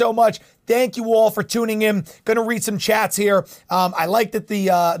appreciate you so much. Thank you all for tuning in. Going to read some chats here. I like that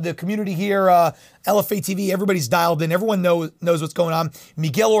the community here, LFA TV, everybody's dialed in. Everyone knows what's going on.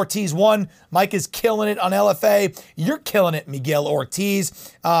 Miguel Ortiz won. Mike is killing it on LFA. You're killing it, Miguel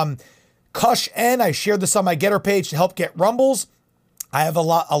Ortiz. Kush N, I shared this on my Getter page to help get rumbles. I have a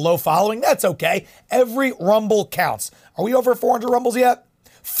low following. That's okay. Every rumble counts. Are we over 400 rumbles yet?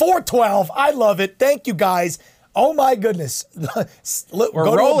 412. I love it. Thank you, guys. Oh my goodness. We're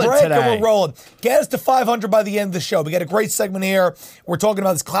rolling today. We're rolling. Get us to 500 by the end of the show. We got a great segment here. We're talking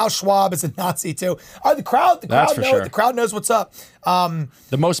about this. Klaus Schwab is a Nazi too. The crowd knows what's up.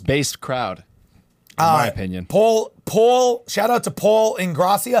 The most based crowd, in my opinion. Paul, shout out to Paul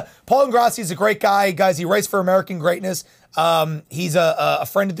Ingracia. Paul Ingracia is a great guy, guys. He writes for American Greatness. He's a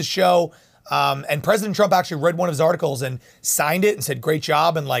friend of the show. And President Trump actually read one of his articles and signed it and said, great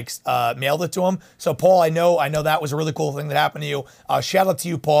job, and mailed it to him. So Paul, I know that was a really cool thing that happened to you. Shout out to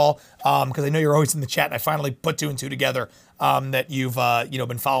you, Paul, because I know you're always in the chat and I finally put 2 and 2 together. that you've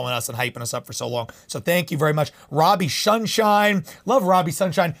been following us and hyping us up for so long. So thank you very much. Robbie Sunshine. Love Robbie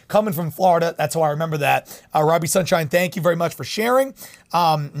Sunshine coming from Florida. That's how I remember that. Robbie Sunshine, thank you very much for sharing.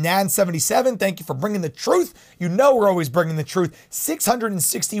 Nan77, thank you for bringing the truth. You know we're always bringing the truth.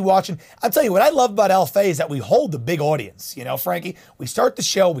 660 watching. I'll tell you what I love about LFA is that we hold the big audience. You know, Frankie, we start the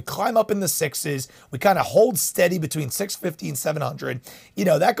show, we climb up in the sixes, we kind of hold steady between 650 and 700. You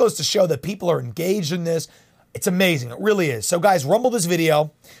know, that goes to show that people are engaged in this. It's amazing. It really is. So guys, rumble this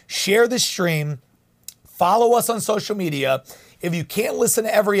video, share this stream, follow us on social media. If you can't listen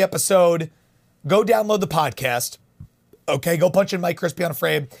to every episode, go download the podcast. Okay, go punch in Mike Crispi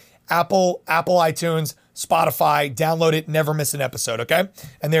Unafraid, Apple iTunes, Spotify, download it, never miss an episode, okay?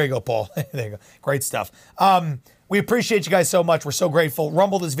 And there you go, Paul. There you go. Great stuff. We appreciate you guys so much. We're so grateful.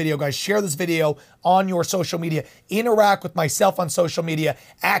 Rumble this video, guys. Share this video on your social media. Interact with myself on social media,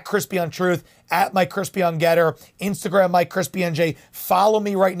 at Crispi on Truth, at Mike Crispi on Getter, Instagram, Mike Crispi NJ. Follow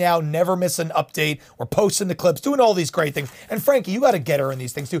me right now. Never miss an update. We're posting the clips, doing all these great things. And Frankie, you got to get her in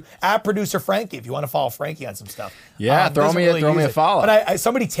these things too. At Producer Frankie, if you want to follow Frankie on some stuff. Yeah, throw me a follow. But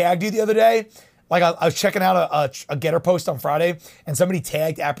somebody tagged you the other day. Like I was checking out a Getter post on Friday, and somebody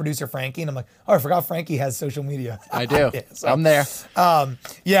tagged at Producer Frankie, and I'm like, oh, I forgot Frankie has social media. I do. Yeah, so, I'm there.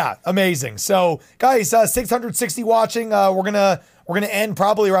 Yeah, amazing. So, guys, 660 watching. We're gonna end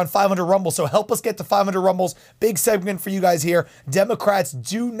probably around 500 rumbles. So help us get to 500 rumbles. Big segment for you guys here. Democrats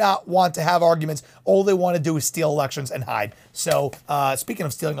do not want to have arguments. All they want to do is steal elections and hide. So speaking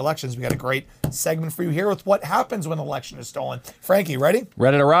of stealing elections, we got a great segment for you here with what happens when an election is stolen. Frankie, ready?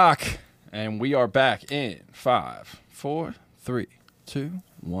 Ready to rock. And we are back in 5, 4, 3, 2,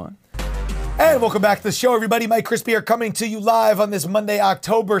 1. And welcome back to the show, everybody. Mike Crispi here coming to you live on this Monday,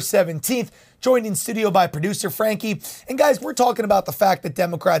 October 17th. Joined in studio by Producer Frankie. And guys, we're talking about the fact that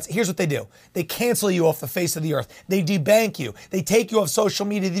Democrats, here's what they do. They cancel you off the face of the earth. They debank you. They take you off social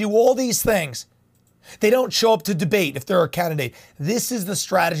media. They do all these things. They don't show up to debate if they're a candidate. This is the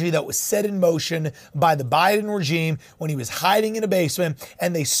strategy that was set in motion by the Biden regime when he was hiding in a basement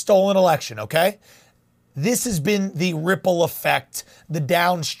and they stole an election, okay? This has been the ripple effect, the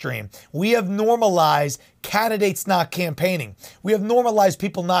downstream. We have normalized candidates not campaigning. We have normalized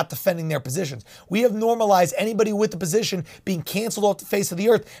people not defending their positions. We have normalized anybody with the position being canceled off the face of the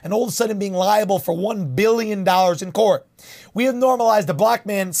earth and all of a sudden being liable for $1 billion in court. We have normalized a black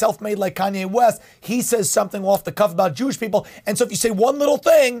man, self-made like Kanye West. He says something off the cuff about Jewish people. And so if you say one little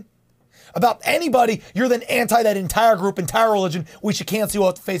thing about anybody, you're then anti that entire group, entire religion. We should cancel you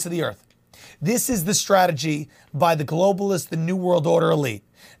off the face of the earth. This is the strategy by the globalists, the New World Order elite.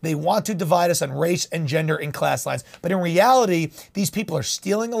 They want to divide us on race and gender and class lines. But in reality, these people are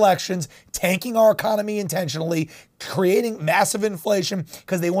stealing elections, tanking our economy intentionally, creating massive inflation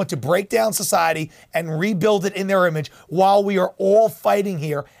because they want to break down society and rebuild it in their image while we are all fighting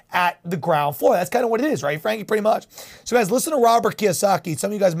here at the ground floor. That's kind of what it is, right, Frankie? Pretty much. So guys, listen to Robert Kiyosaki. Some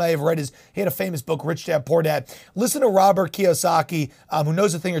of you guys may have read he had a famous book, Rich Dad, Poor Dad. Listen to Robert Kiyosaki, who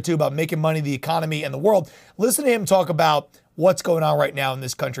knows a thing or two about making money, the economy, and the world. Listen to him talk about what's going on right now in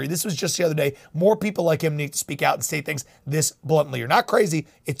this country. This was just the other day. More people like him need to speak out and say things this bluntly. You're not crazy.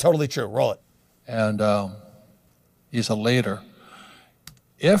 It's totally true. Roll it. And he's a leader.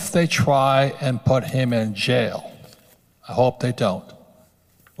 If they try and put him in jail, I hope they don't,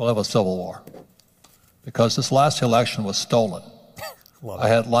 we'll have a civil war. Because this last election was stolen. I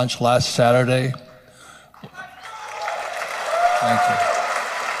had lunch last Saturday. Thank you.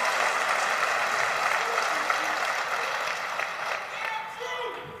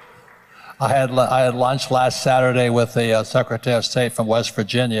 I had lunch last Saturday with the Secretary of State from West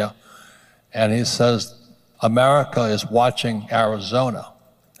Virginia, and he says, America is watching Arizona.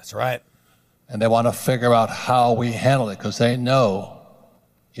 That's right. And they want to figure out how we handle it, because they know,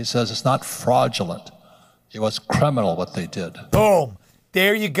 he says, it's not fraudulent. It was criminal what they did. Boom.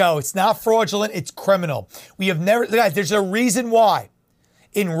 There you go. It's not fraudulent. It's criminal. We have never, guys, there's a reason why.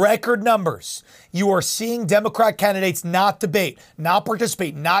 In record numbers, you are seeing Democrat candidates not debate, not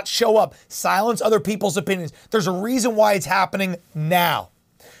participate, not show up, silence other people's opinions. There's a reason why it's happening now.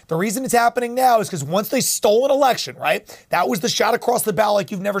 The reason it's happening now is because once they stole an election, right? That was the shot across the bow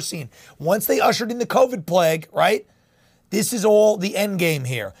like you've never seen. Once they ushered in the COVID plague, right? This is all the end game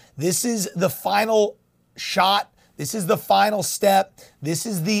here. This is the final shot. This is the final step. This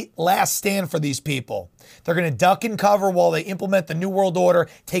is the last stand for these people. They're going to duck and cover while they implement the New World Order,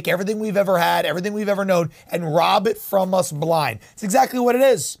 take everything we've ever had, everything we've ever known, and rob it from us blind. It's exactly what it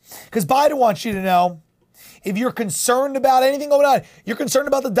is. Because Biden wants you to know, if you're concerned about anything going on, you're concerned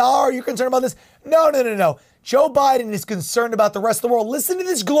about the dollar, you're concerned about this. No. Joe Biden is concerned about the rest of the world. Listen to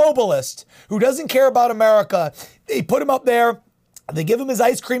this globalist who doesn't care about America. They put him up there. They give him his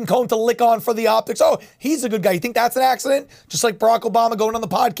ice cream cone to lick on for the optics. Oh, he's a good guy. You think that's an accident? Just like Barack Obama going on the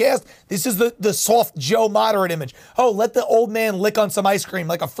podcast. This is the soft Joe moderate image. Oh, let the old man lick on some ice cream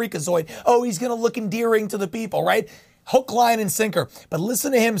like a freakazoid. Oh, he's going to look endearing to the people, right? Hook, line, and sinker. But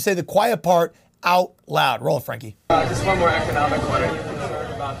listen to him say the quiet part out loud. Roll it, Frankie. Just one more economic one. Are you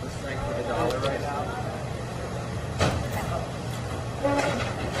concerned about the strength of the dollar right now?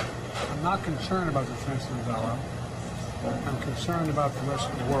 I'm not concerned about the strength of the dollar. I'm concerned about the rest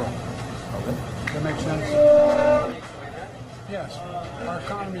of the world. Does that make sense? Yes. Our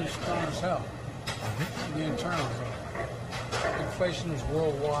economy is strong as hell. The internal. Inflation is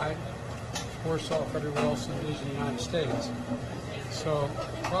worldwide. It's worse off everywhere else than it is in the United States. So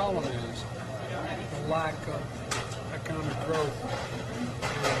the problem is the lack of economic growth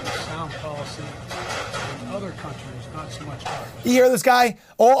and sound policy in other countries, not so much ours. You hear this guy?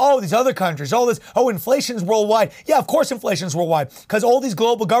 Oh, these other countries, all this, inflation's worldwide. Yeah, of course inflation's worldwide, because all these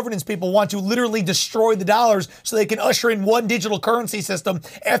global governance people want to literally destroy the dollars so they can usher in one digital currency system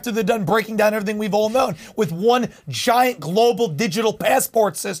after they're done breaking down everything we've all known. With one giant global digital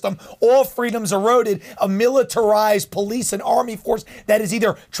passport system, all freedoms eroded, a militarized police and army force that is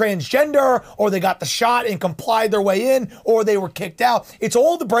either transgender, or they got the shot and complied their way in, or they were kicked out. It's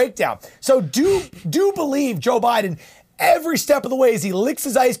all the breakdown. So do believe Joe Biden every step of the way as he licks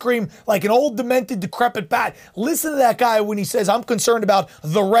his ice cream like an old, demented, decrepit bat. Listen to that guy when he says, I'm concerned about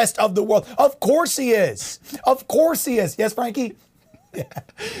the rest of the world. Of course he is. Of course he is. Yes, Frankie? Yeah.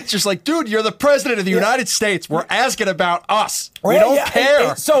 It's just like, dude, you're the president of the United States. We're asking about us. We don't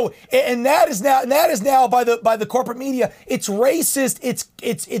care. And that is now by the corporate media. It's racist.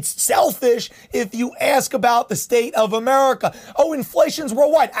 It's selfish if you ask about the state of America. Oh, inflation's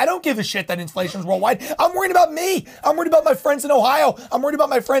worldwide. I don't give a shit that inflation's worldwide. I'm worried about me. I'm worried about my friends in Ohio. I'm worried about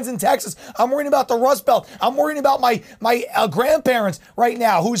my friends in Texas. I'm worried about the Rust Belt. I'm worried about my grandparents right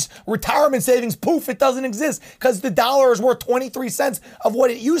now whose retirement savings, poof, it doesn't exist because the dollar is worth 23 cents of what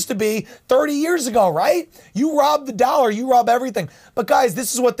it used to be 30 years ago, right? You rob the dollar, you rob everything. But guys,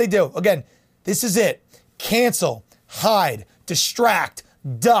 this is what they do. Again, this is it. Cancel, hide, distract,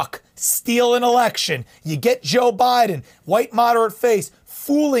 duck, steal an election. You get Joe Biden, white moderate face,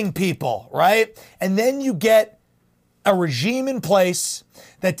 fooling people, right? And then you get a regime in place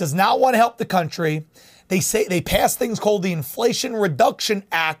that does not want to help the country. They pass things called the Inflation Reduction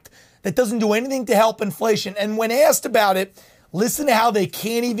Act that doesn't do anything to help inflation. And when asked about it, listen to how they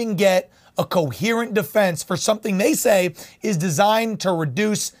can't even get a coherent defense for something they say is designed to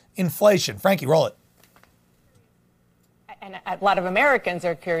reduce inflation. Frankie, roll it. And a lot of Americans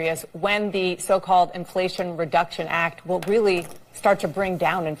are curious when the so-called Inflation Reduction Act will really start to bring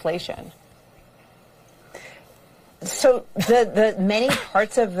down inflation. So the many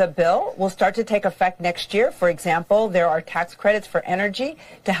parts of the bill will start to take effect next year. For example, there are tax credits for energy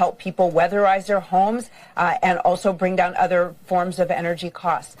to help people weatherize their homes and also bring down other forms of energy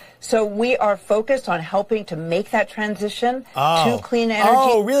costs. So we are focused on helping to make that transition to clean energy.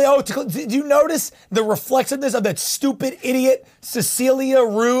 Oh, really? Oh, did you notice the reflexiveness of that stupid idiot Cecilia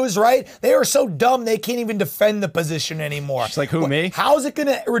Ruse, right? They are so dumb they can't even defend the position anymore. She's like, who, me? How's it going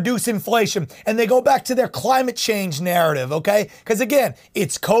to reduce inflation? And they go back to their climate change narrative, okay? Because again,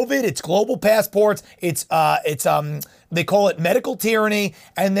 it's COVID, it's global passports, it's they call it medical tyranny,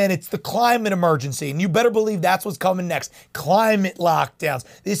 and then it's the climate emergency. And you better believe that's what's coming next. Climate lockdowns.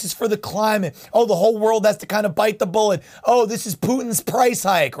 This is for the climate. Oh, the whole world has to kind of bite the bullet. Oh, this is Putin's price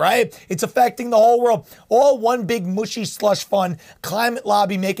hike, right? It's affecting the whole world. All one big mushy slush fund. Climate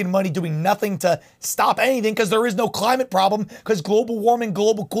lobby making money doing nothing to stop anything because there is no climate problem because global warming,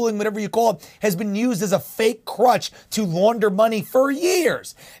 global cooling, whatever you call it, has been used as a fake crutch to launder money for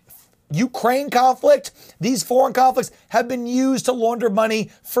years. Ukraine conflict, these foreign conflicts have been used to launder money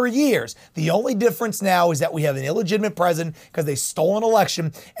for years. The only difference now is that we have an illegitimate president because they stole an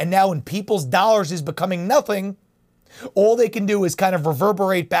election, and now when people's dollars is becoming nothing, all they can do is kind of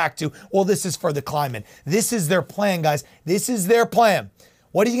reverberate back to, well, this is for the climate. This is their plan, guys. This is their plan.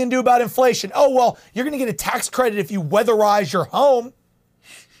 What are you going to do about inflation? Oh, well, you're going to get a tax credit if you weatherize your home.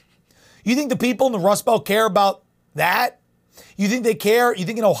 You think the people in the Rust Belt care about that? You think they care? You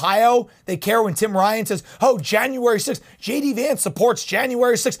think in Ohio they care when Tim Ryan says, oh, January 6th, J.D. Vance supports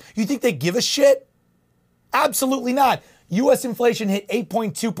January 6th. You think they give a shit? Absolutely not. U.S. inflation hit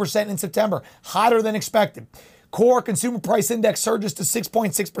 8.2% in September, hotter than expected. Core consumer price index surges to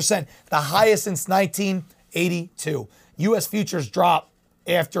 6.6%, the highest since 1982. U.S. futures drop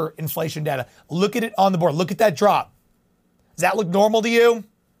after inflation data. Look at it on the board. Look at that drop. Does that look normal to you?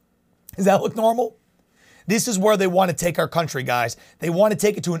 Does that look normal? This is where they want to take our country, guys. They want to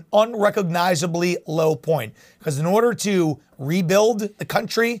take it to an unrecognizably low point. Because in order to rebuild the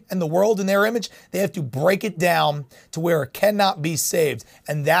country and the world in their image, they have to break it down to where it cannot be saved.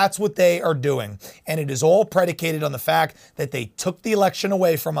 And that's what they are doing. And it is all predicated on the fact that they took the election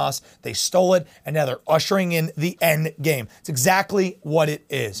away from us, they stole it, and now they're ushering in the end game. It's exactly what it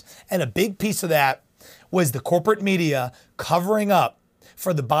is. And a big piece of that was the corporate media covering up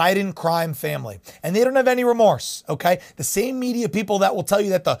for the Biden crime family. And they don't have any remorse, okay? The same media people that will tell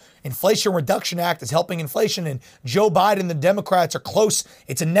you that the Inflation Reduction Act is helping inflation and Joe Biden and the Democrats are close,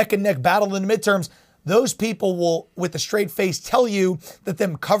 it's a neck-and-neck battle in the midterms, those people will, with a straight face, tell you that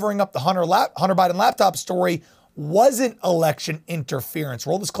them covering up the Hunter Biden laptop story wasn't election interference.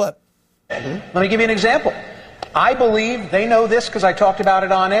 Roll this clip. Let me give you an example. I believe they know this because I talked about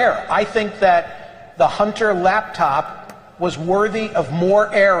it on air. I think that the Hunter laptop was worthy of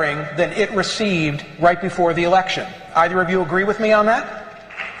more airing than it received right before the election. Either of you agree with me on that?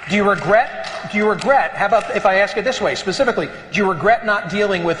 Do you regret, how about if I ask it this way specifically, do you regret not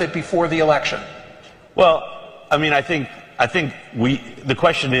dealing with it before the election? Well, I mean, I think the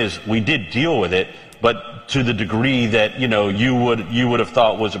question is, we did deal with it, but to the degree that, you would have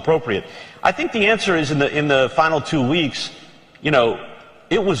thought was appropriate. I think the answer is in the final 2 weeks,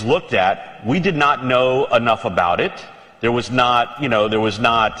 it was looked at. We did not know enough about it. There was not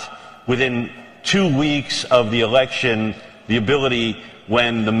within 2 weeks of the election, the ability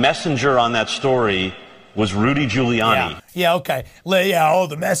when the messenger on that story was Rudy Giuliani. Yeah, okay.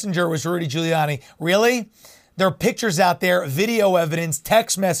 The messenger was Rudy Giuliani. Really? There are pictures out there, video evidence,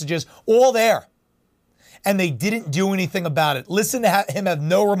 text messages, all there. And they didn't do anything about it. Listen to him have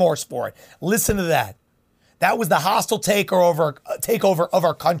no remorse for it. Listen to that. That was the hostile takeover of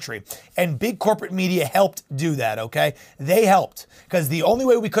our country. And big corporate media helped do that, okay? They helped. Because the only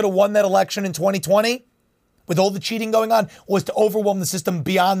way we could have won that election in 2020, with all the cheating going on, was to overwhelm the system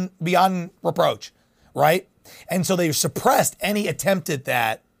beyond reproach, right? And so they suppressed any attempt at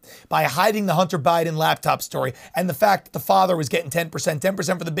that by hiding the Hunter Biden laptop story and the fact that the father was getting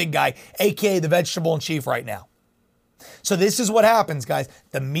 10% for the big guy, a.k.a. the vegetable in chief right now. So this is what happens, guys.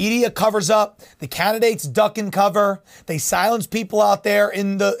 The media covers up. The candidates duck and cover. They silence people out there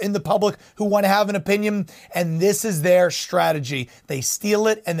in the public who want to have an opinion. And this is their strategy. They steal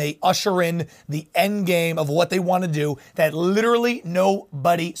it and they usher in the end game of what they want to do that literally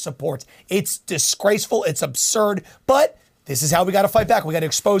nobody supports. It's disgraceful. It's absurd. But this is how we got to fight back. We got to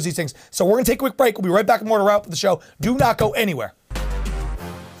expose these things. So we're going to take a quick break. We'll be right back with more to wrap up the show. Do not go anywhere.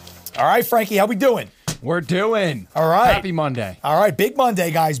 All right, Frankie, how we doing? We're doing. All right. Happy Monday. All right. Big Monday,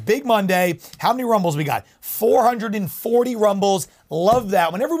 guys. Big Monday. How many rumbles we got? 440 rumbles. Love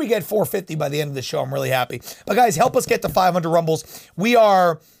that. Whenever we get 450 by the end of the show, I'm really happy. But guys, help us get to 500 rumbles. We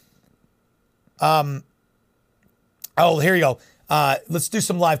are, here you go. Let's do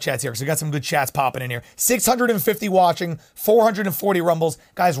some live chats here because we got some good chats popping in here. 650 watching, 440 rumbles.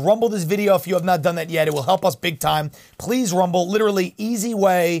 Guys, rumble this video if you have not done that yet. It will help us big time. Please rumble. Literally easy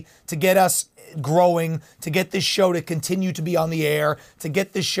way to get us growing, to get this show to continue to be on the air, to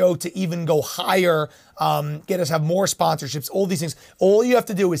get this show to even go higher, get us have more sponsorships, all these things. All you have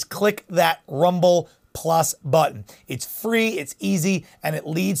to do is click that Rumble Plus button. It's free, it's easy, and it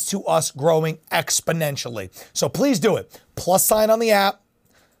leads to us growing exponentially. So please do it. Plus sign on the app.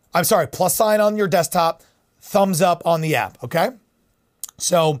 I'm sorry, plus sign on your desktop, thumbs up on the app, okay?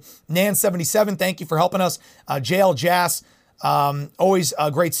 So Nan77, thank you for helping us. JL Jass, always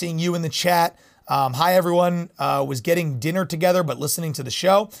great seeing you in the chat. Hi, everyone. Was getting dinner together, but listening to the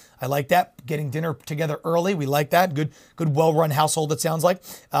show. I like that. Getting dinner together early. We like that. Good, well-run household, it sounds like.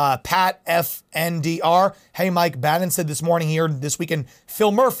 Pat FNDR. Hey, Mike. Bannon said this morning here, this weekend,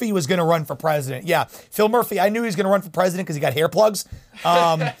 Phil Murphy was going to run for president. Yeah, Phil Murphy, I knew he was going to run for president because he got hair plugs.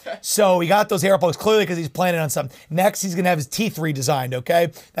 So he got those hair plugs clearly because he's planning on something. Next, he's going to have his teeth redesigned,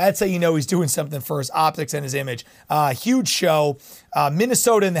 okay? That's how you know he's doing something for his optics and his image. Huge show.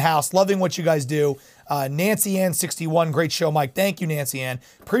 Minnesota in the house. Loving what you guys do. Nancy Ann 61, great show, Mike. Thank you, Nancy Ann.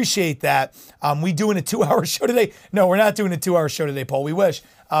 Appreciate that. We doing a 2-hour show today? No, we're not doing a 2-hour show today, Paul. We wish.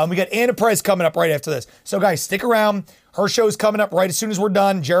 We got Anna Perez coming up right after this. So, guys, stick around. Her show's coming up right as soon as we're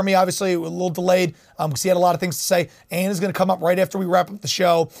done. Jeremy, obviously, a little delayed because he had a lot of things to say. Anna's going to come up right after we wrap up the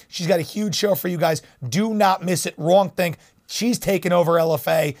show. She's got a huge show for you guys. Do not miss it. Wrong Think. She's taken over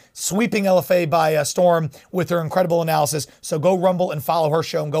LFA, sweeping LFA by storm with her incredible analysis. So go rumble and follow her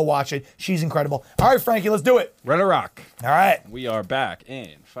show and go watch it. She's incredible. All right, Frankie, let's do it. Ready to rock. All right. We are back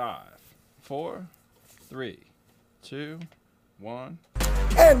in 5, 4, 3, 2, 1.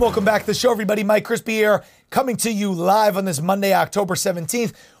 And welcome back to the show, everybody. Mike Crispi here, coming to you live on this Monday, October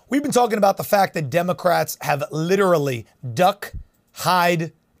 17th. We've been talking about the fact that Democrats have literally duck,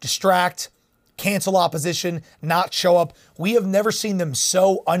 hide, distract, cancel opposition, not show up. We have never seen them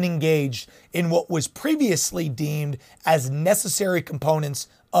so unengaged in what was previously deemed as necessary components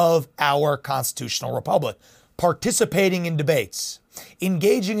of our constitutional republic. Participating in debates,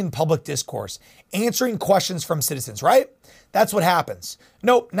 engaging in public discourse, answering questions from citizens, right? That's what happens.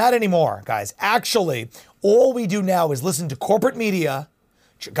 Nope, not anymore, guys. Actually, all we do now is listen to corporate media.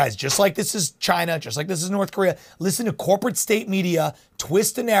 Guys, just like this is China, just like this is North Korea, listen to corporate state media,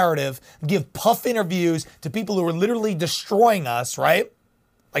 twist the narrative, give puff interviews to people who are literally destroying us, right?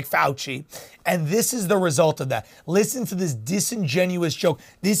 Like Fauci. And this is the result of that. Listen to this disingenuous joke.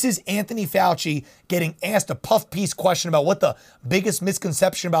 This is Anthony Fauci getting asked a puff piece question about what the biggest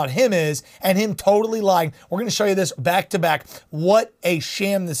misconception about him is, and him totally lying. We're going to show you this back to back. What a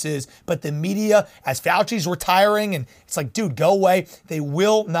sham this is. But the media, as Fauci's retiring, and it's like, dude, go away. They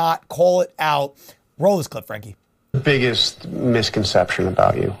will not call it out. Roll this clip, Frankie. The biggest misconception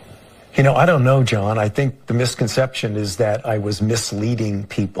about you? You know, I don't know, John. I think the misconception is that I was misleading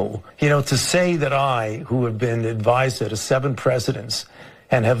people. You know, to say that I, who have been advisor to 7 presidents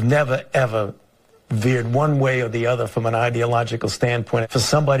and have never, ever veered one way or the other from an ideological standpoint, for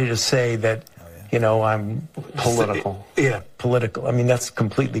somebody to say that, you know, I'm political. Yeah, political. I mean, that's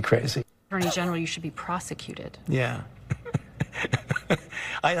completely crazy. Attorney General, you should be prosecuted. Yeah.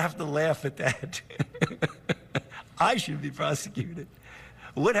 I'd have to laugh at that. I should be prosecuted.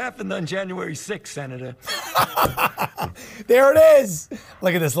 What happened on January 6th, Senator? There it is.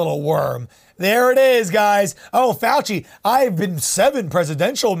 Look at this little worm. There it is, guys. Oh, Fauci, I've been 7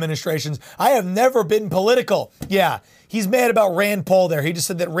 presidential administrations. I have never been political. Yeah, he's mad about Rand Paul there. He just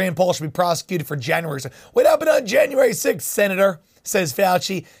said that Rand Paul should be prosecuted for January 6th. What happened on January 6th, Senator? Says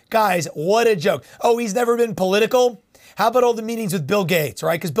Fauci. Guys, what a joke. Oh, he's never been political? How about all the meetings with Bill Gates,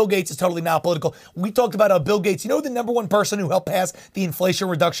 right? Because Bill Gates is totally not political. We talked about how Bill Gates, you know, the number one person who helped pass the Inflation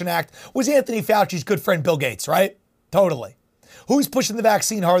Reduction Act was Anthony Fauci's good friend, Bill Gates, right? Totally. Who's pushing the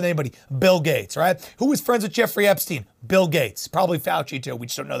vaccine harder than anybody? Bill Gates, right? Who was friends with Jeffrey Epstein? Bill Gates. Probably Fauci, too. We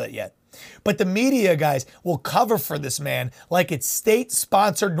just don't know that yet. But the media, guys, will cover for this man like it's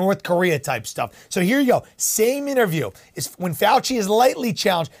state-sponsored North Korea type stuff. So here you go. Same interview. Is when Fauci is lightly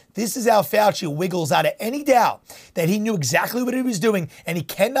challenged, this is how Fauci wiggles out of any doubt that he knew exactly what he was doing, and he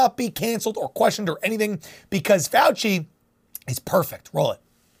cannot be canceled or questioned or anything because Fauci is perfect. Roll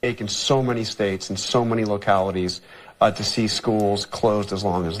it. In so many states and so many localities to see schools closed as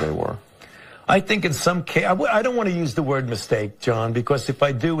long as they were. I think in some case, I don't want to use the word mistake, John, because if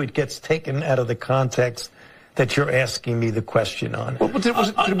I do, it gets taken out of the context that you're asking me the question on. Well, did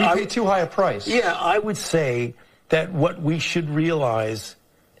we pay too high a price? Yeah, I would say that what we should realize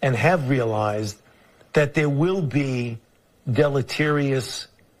and have realized that there will be deleterious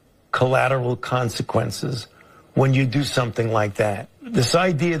collateral consequences when you do something like that. This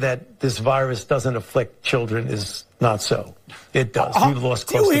idea that this virus doesn't afflict children is not so. It does. We've lost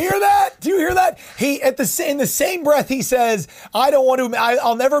close to... Do you hear that? Do you hear that? He in the same breath he says,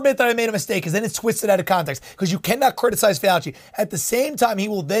 I'll never admit that I made a mistake, because then it's twisted out of context, because you cannot criticize Fauci. At the same time, he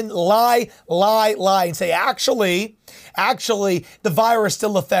will then lie, and say, actually, the virus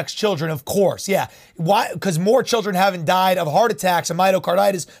still affects children, of course. Yeah. Why? Because more children haven't died of heart attacks and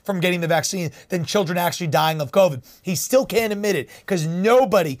myocarditis from getting the vaccine than children actually dying of COVID. He still can't admit it because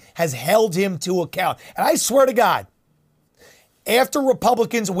nobody has held him to account. And I swear to God, after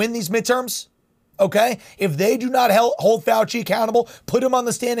Republicans win these midterms, okay, if they do not hold Fauci accountable, put him on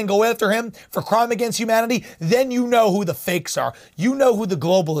the stand and go after him for crime against humanity, then you know who the fakes are. You know who the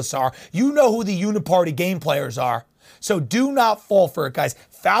globalists are. You know who the uniparty game players are. So do not fall for it, guys.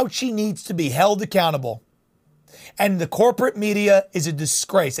 Fauci needs to be held accountable. And the corporate media is a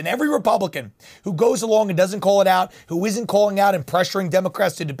disgrace. And every Republican who goes along and doesn't call it out, who isn't calling out and pressuring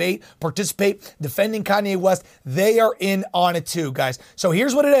Democrats to debate, participate, defending Kanye West, they are in on it too, guys. So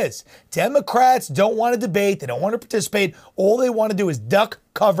here's what it is. Democrats don't want to debate. They don't want to participate. All they want to do is duck,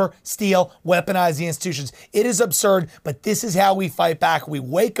 cover, steal, weaponize the institutions. It is absurd, but this is how we fight back. We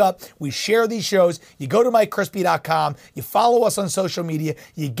wake up, we share these shows. You go to MikeCrispi.com, you follow us on social media,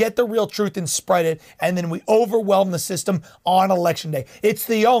 you get the real truth and spread it, and then we overwhelm the system on Election Day. It's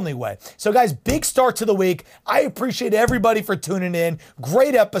the only way. So guys, big start to the week. I appreciate everybody for tuning in.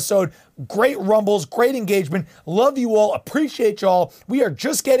 Great episode, great rumbles, great engagement. Love you all, appreciate y'all. We are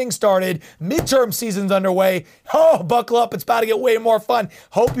just getting started. Midterm season's underway. Oh, buckle up, it's about to get way more fun.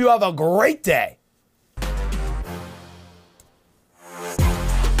 Hope you have a great day.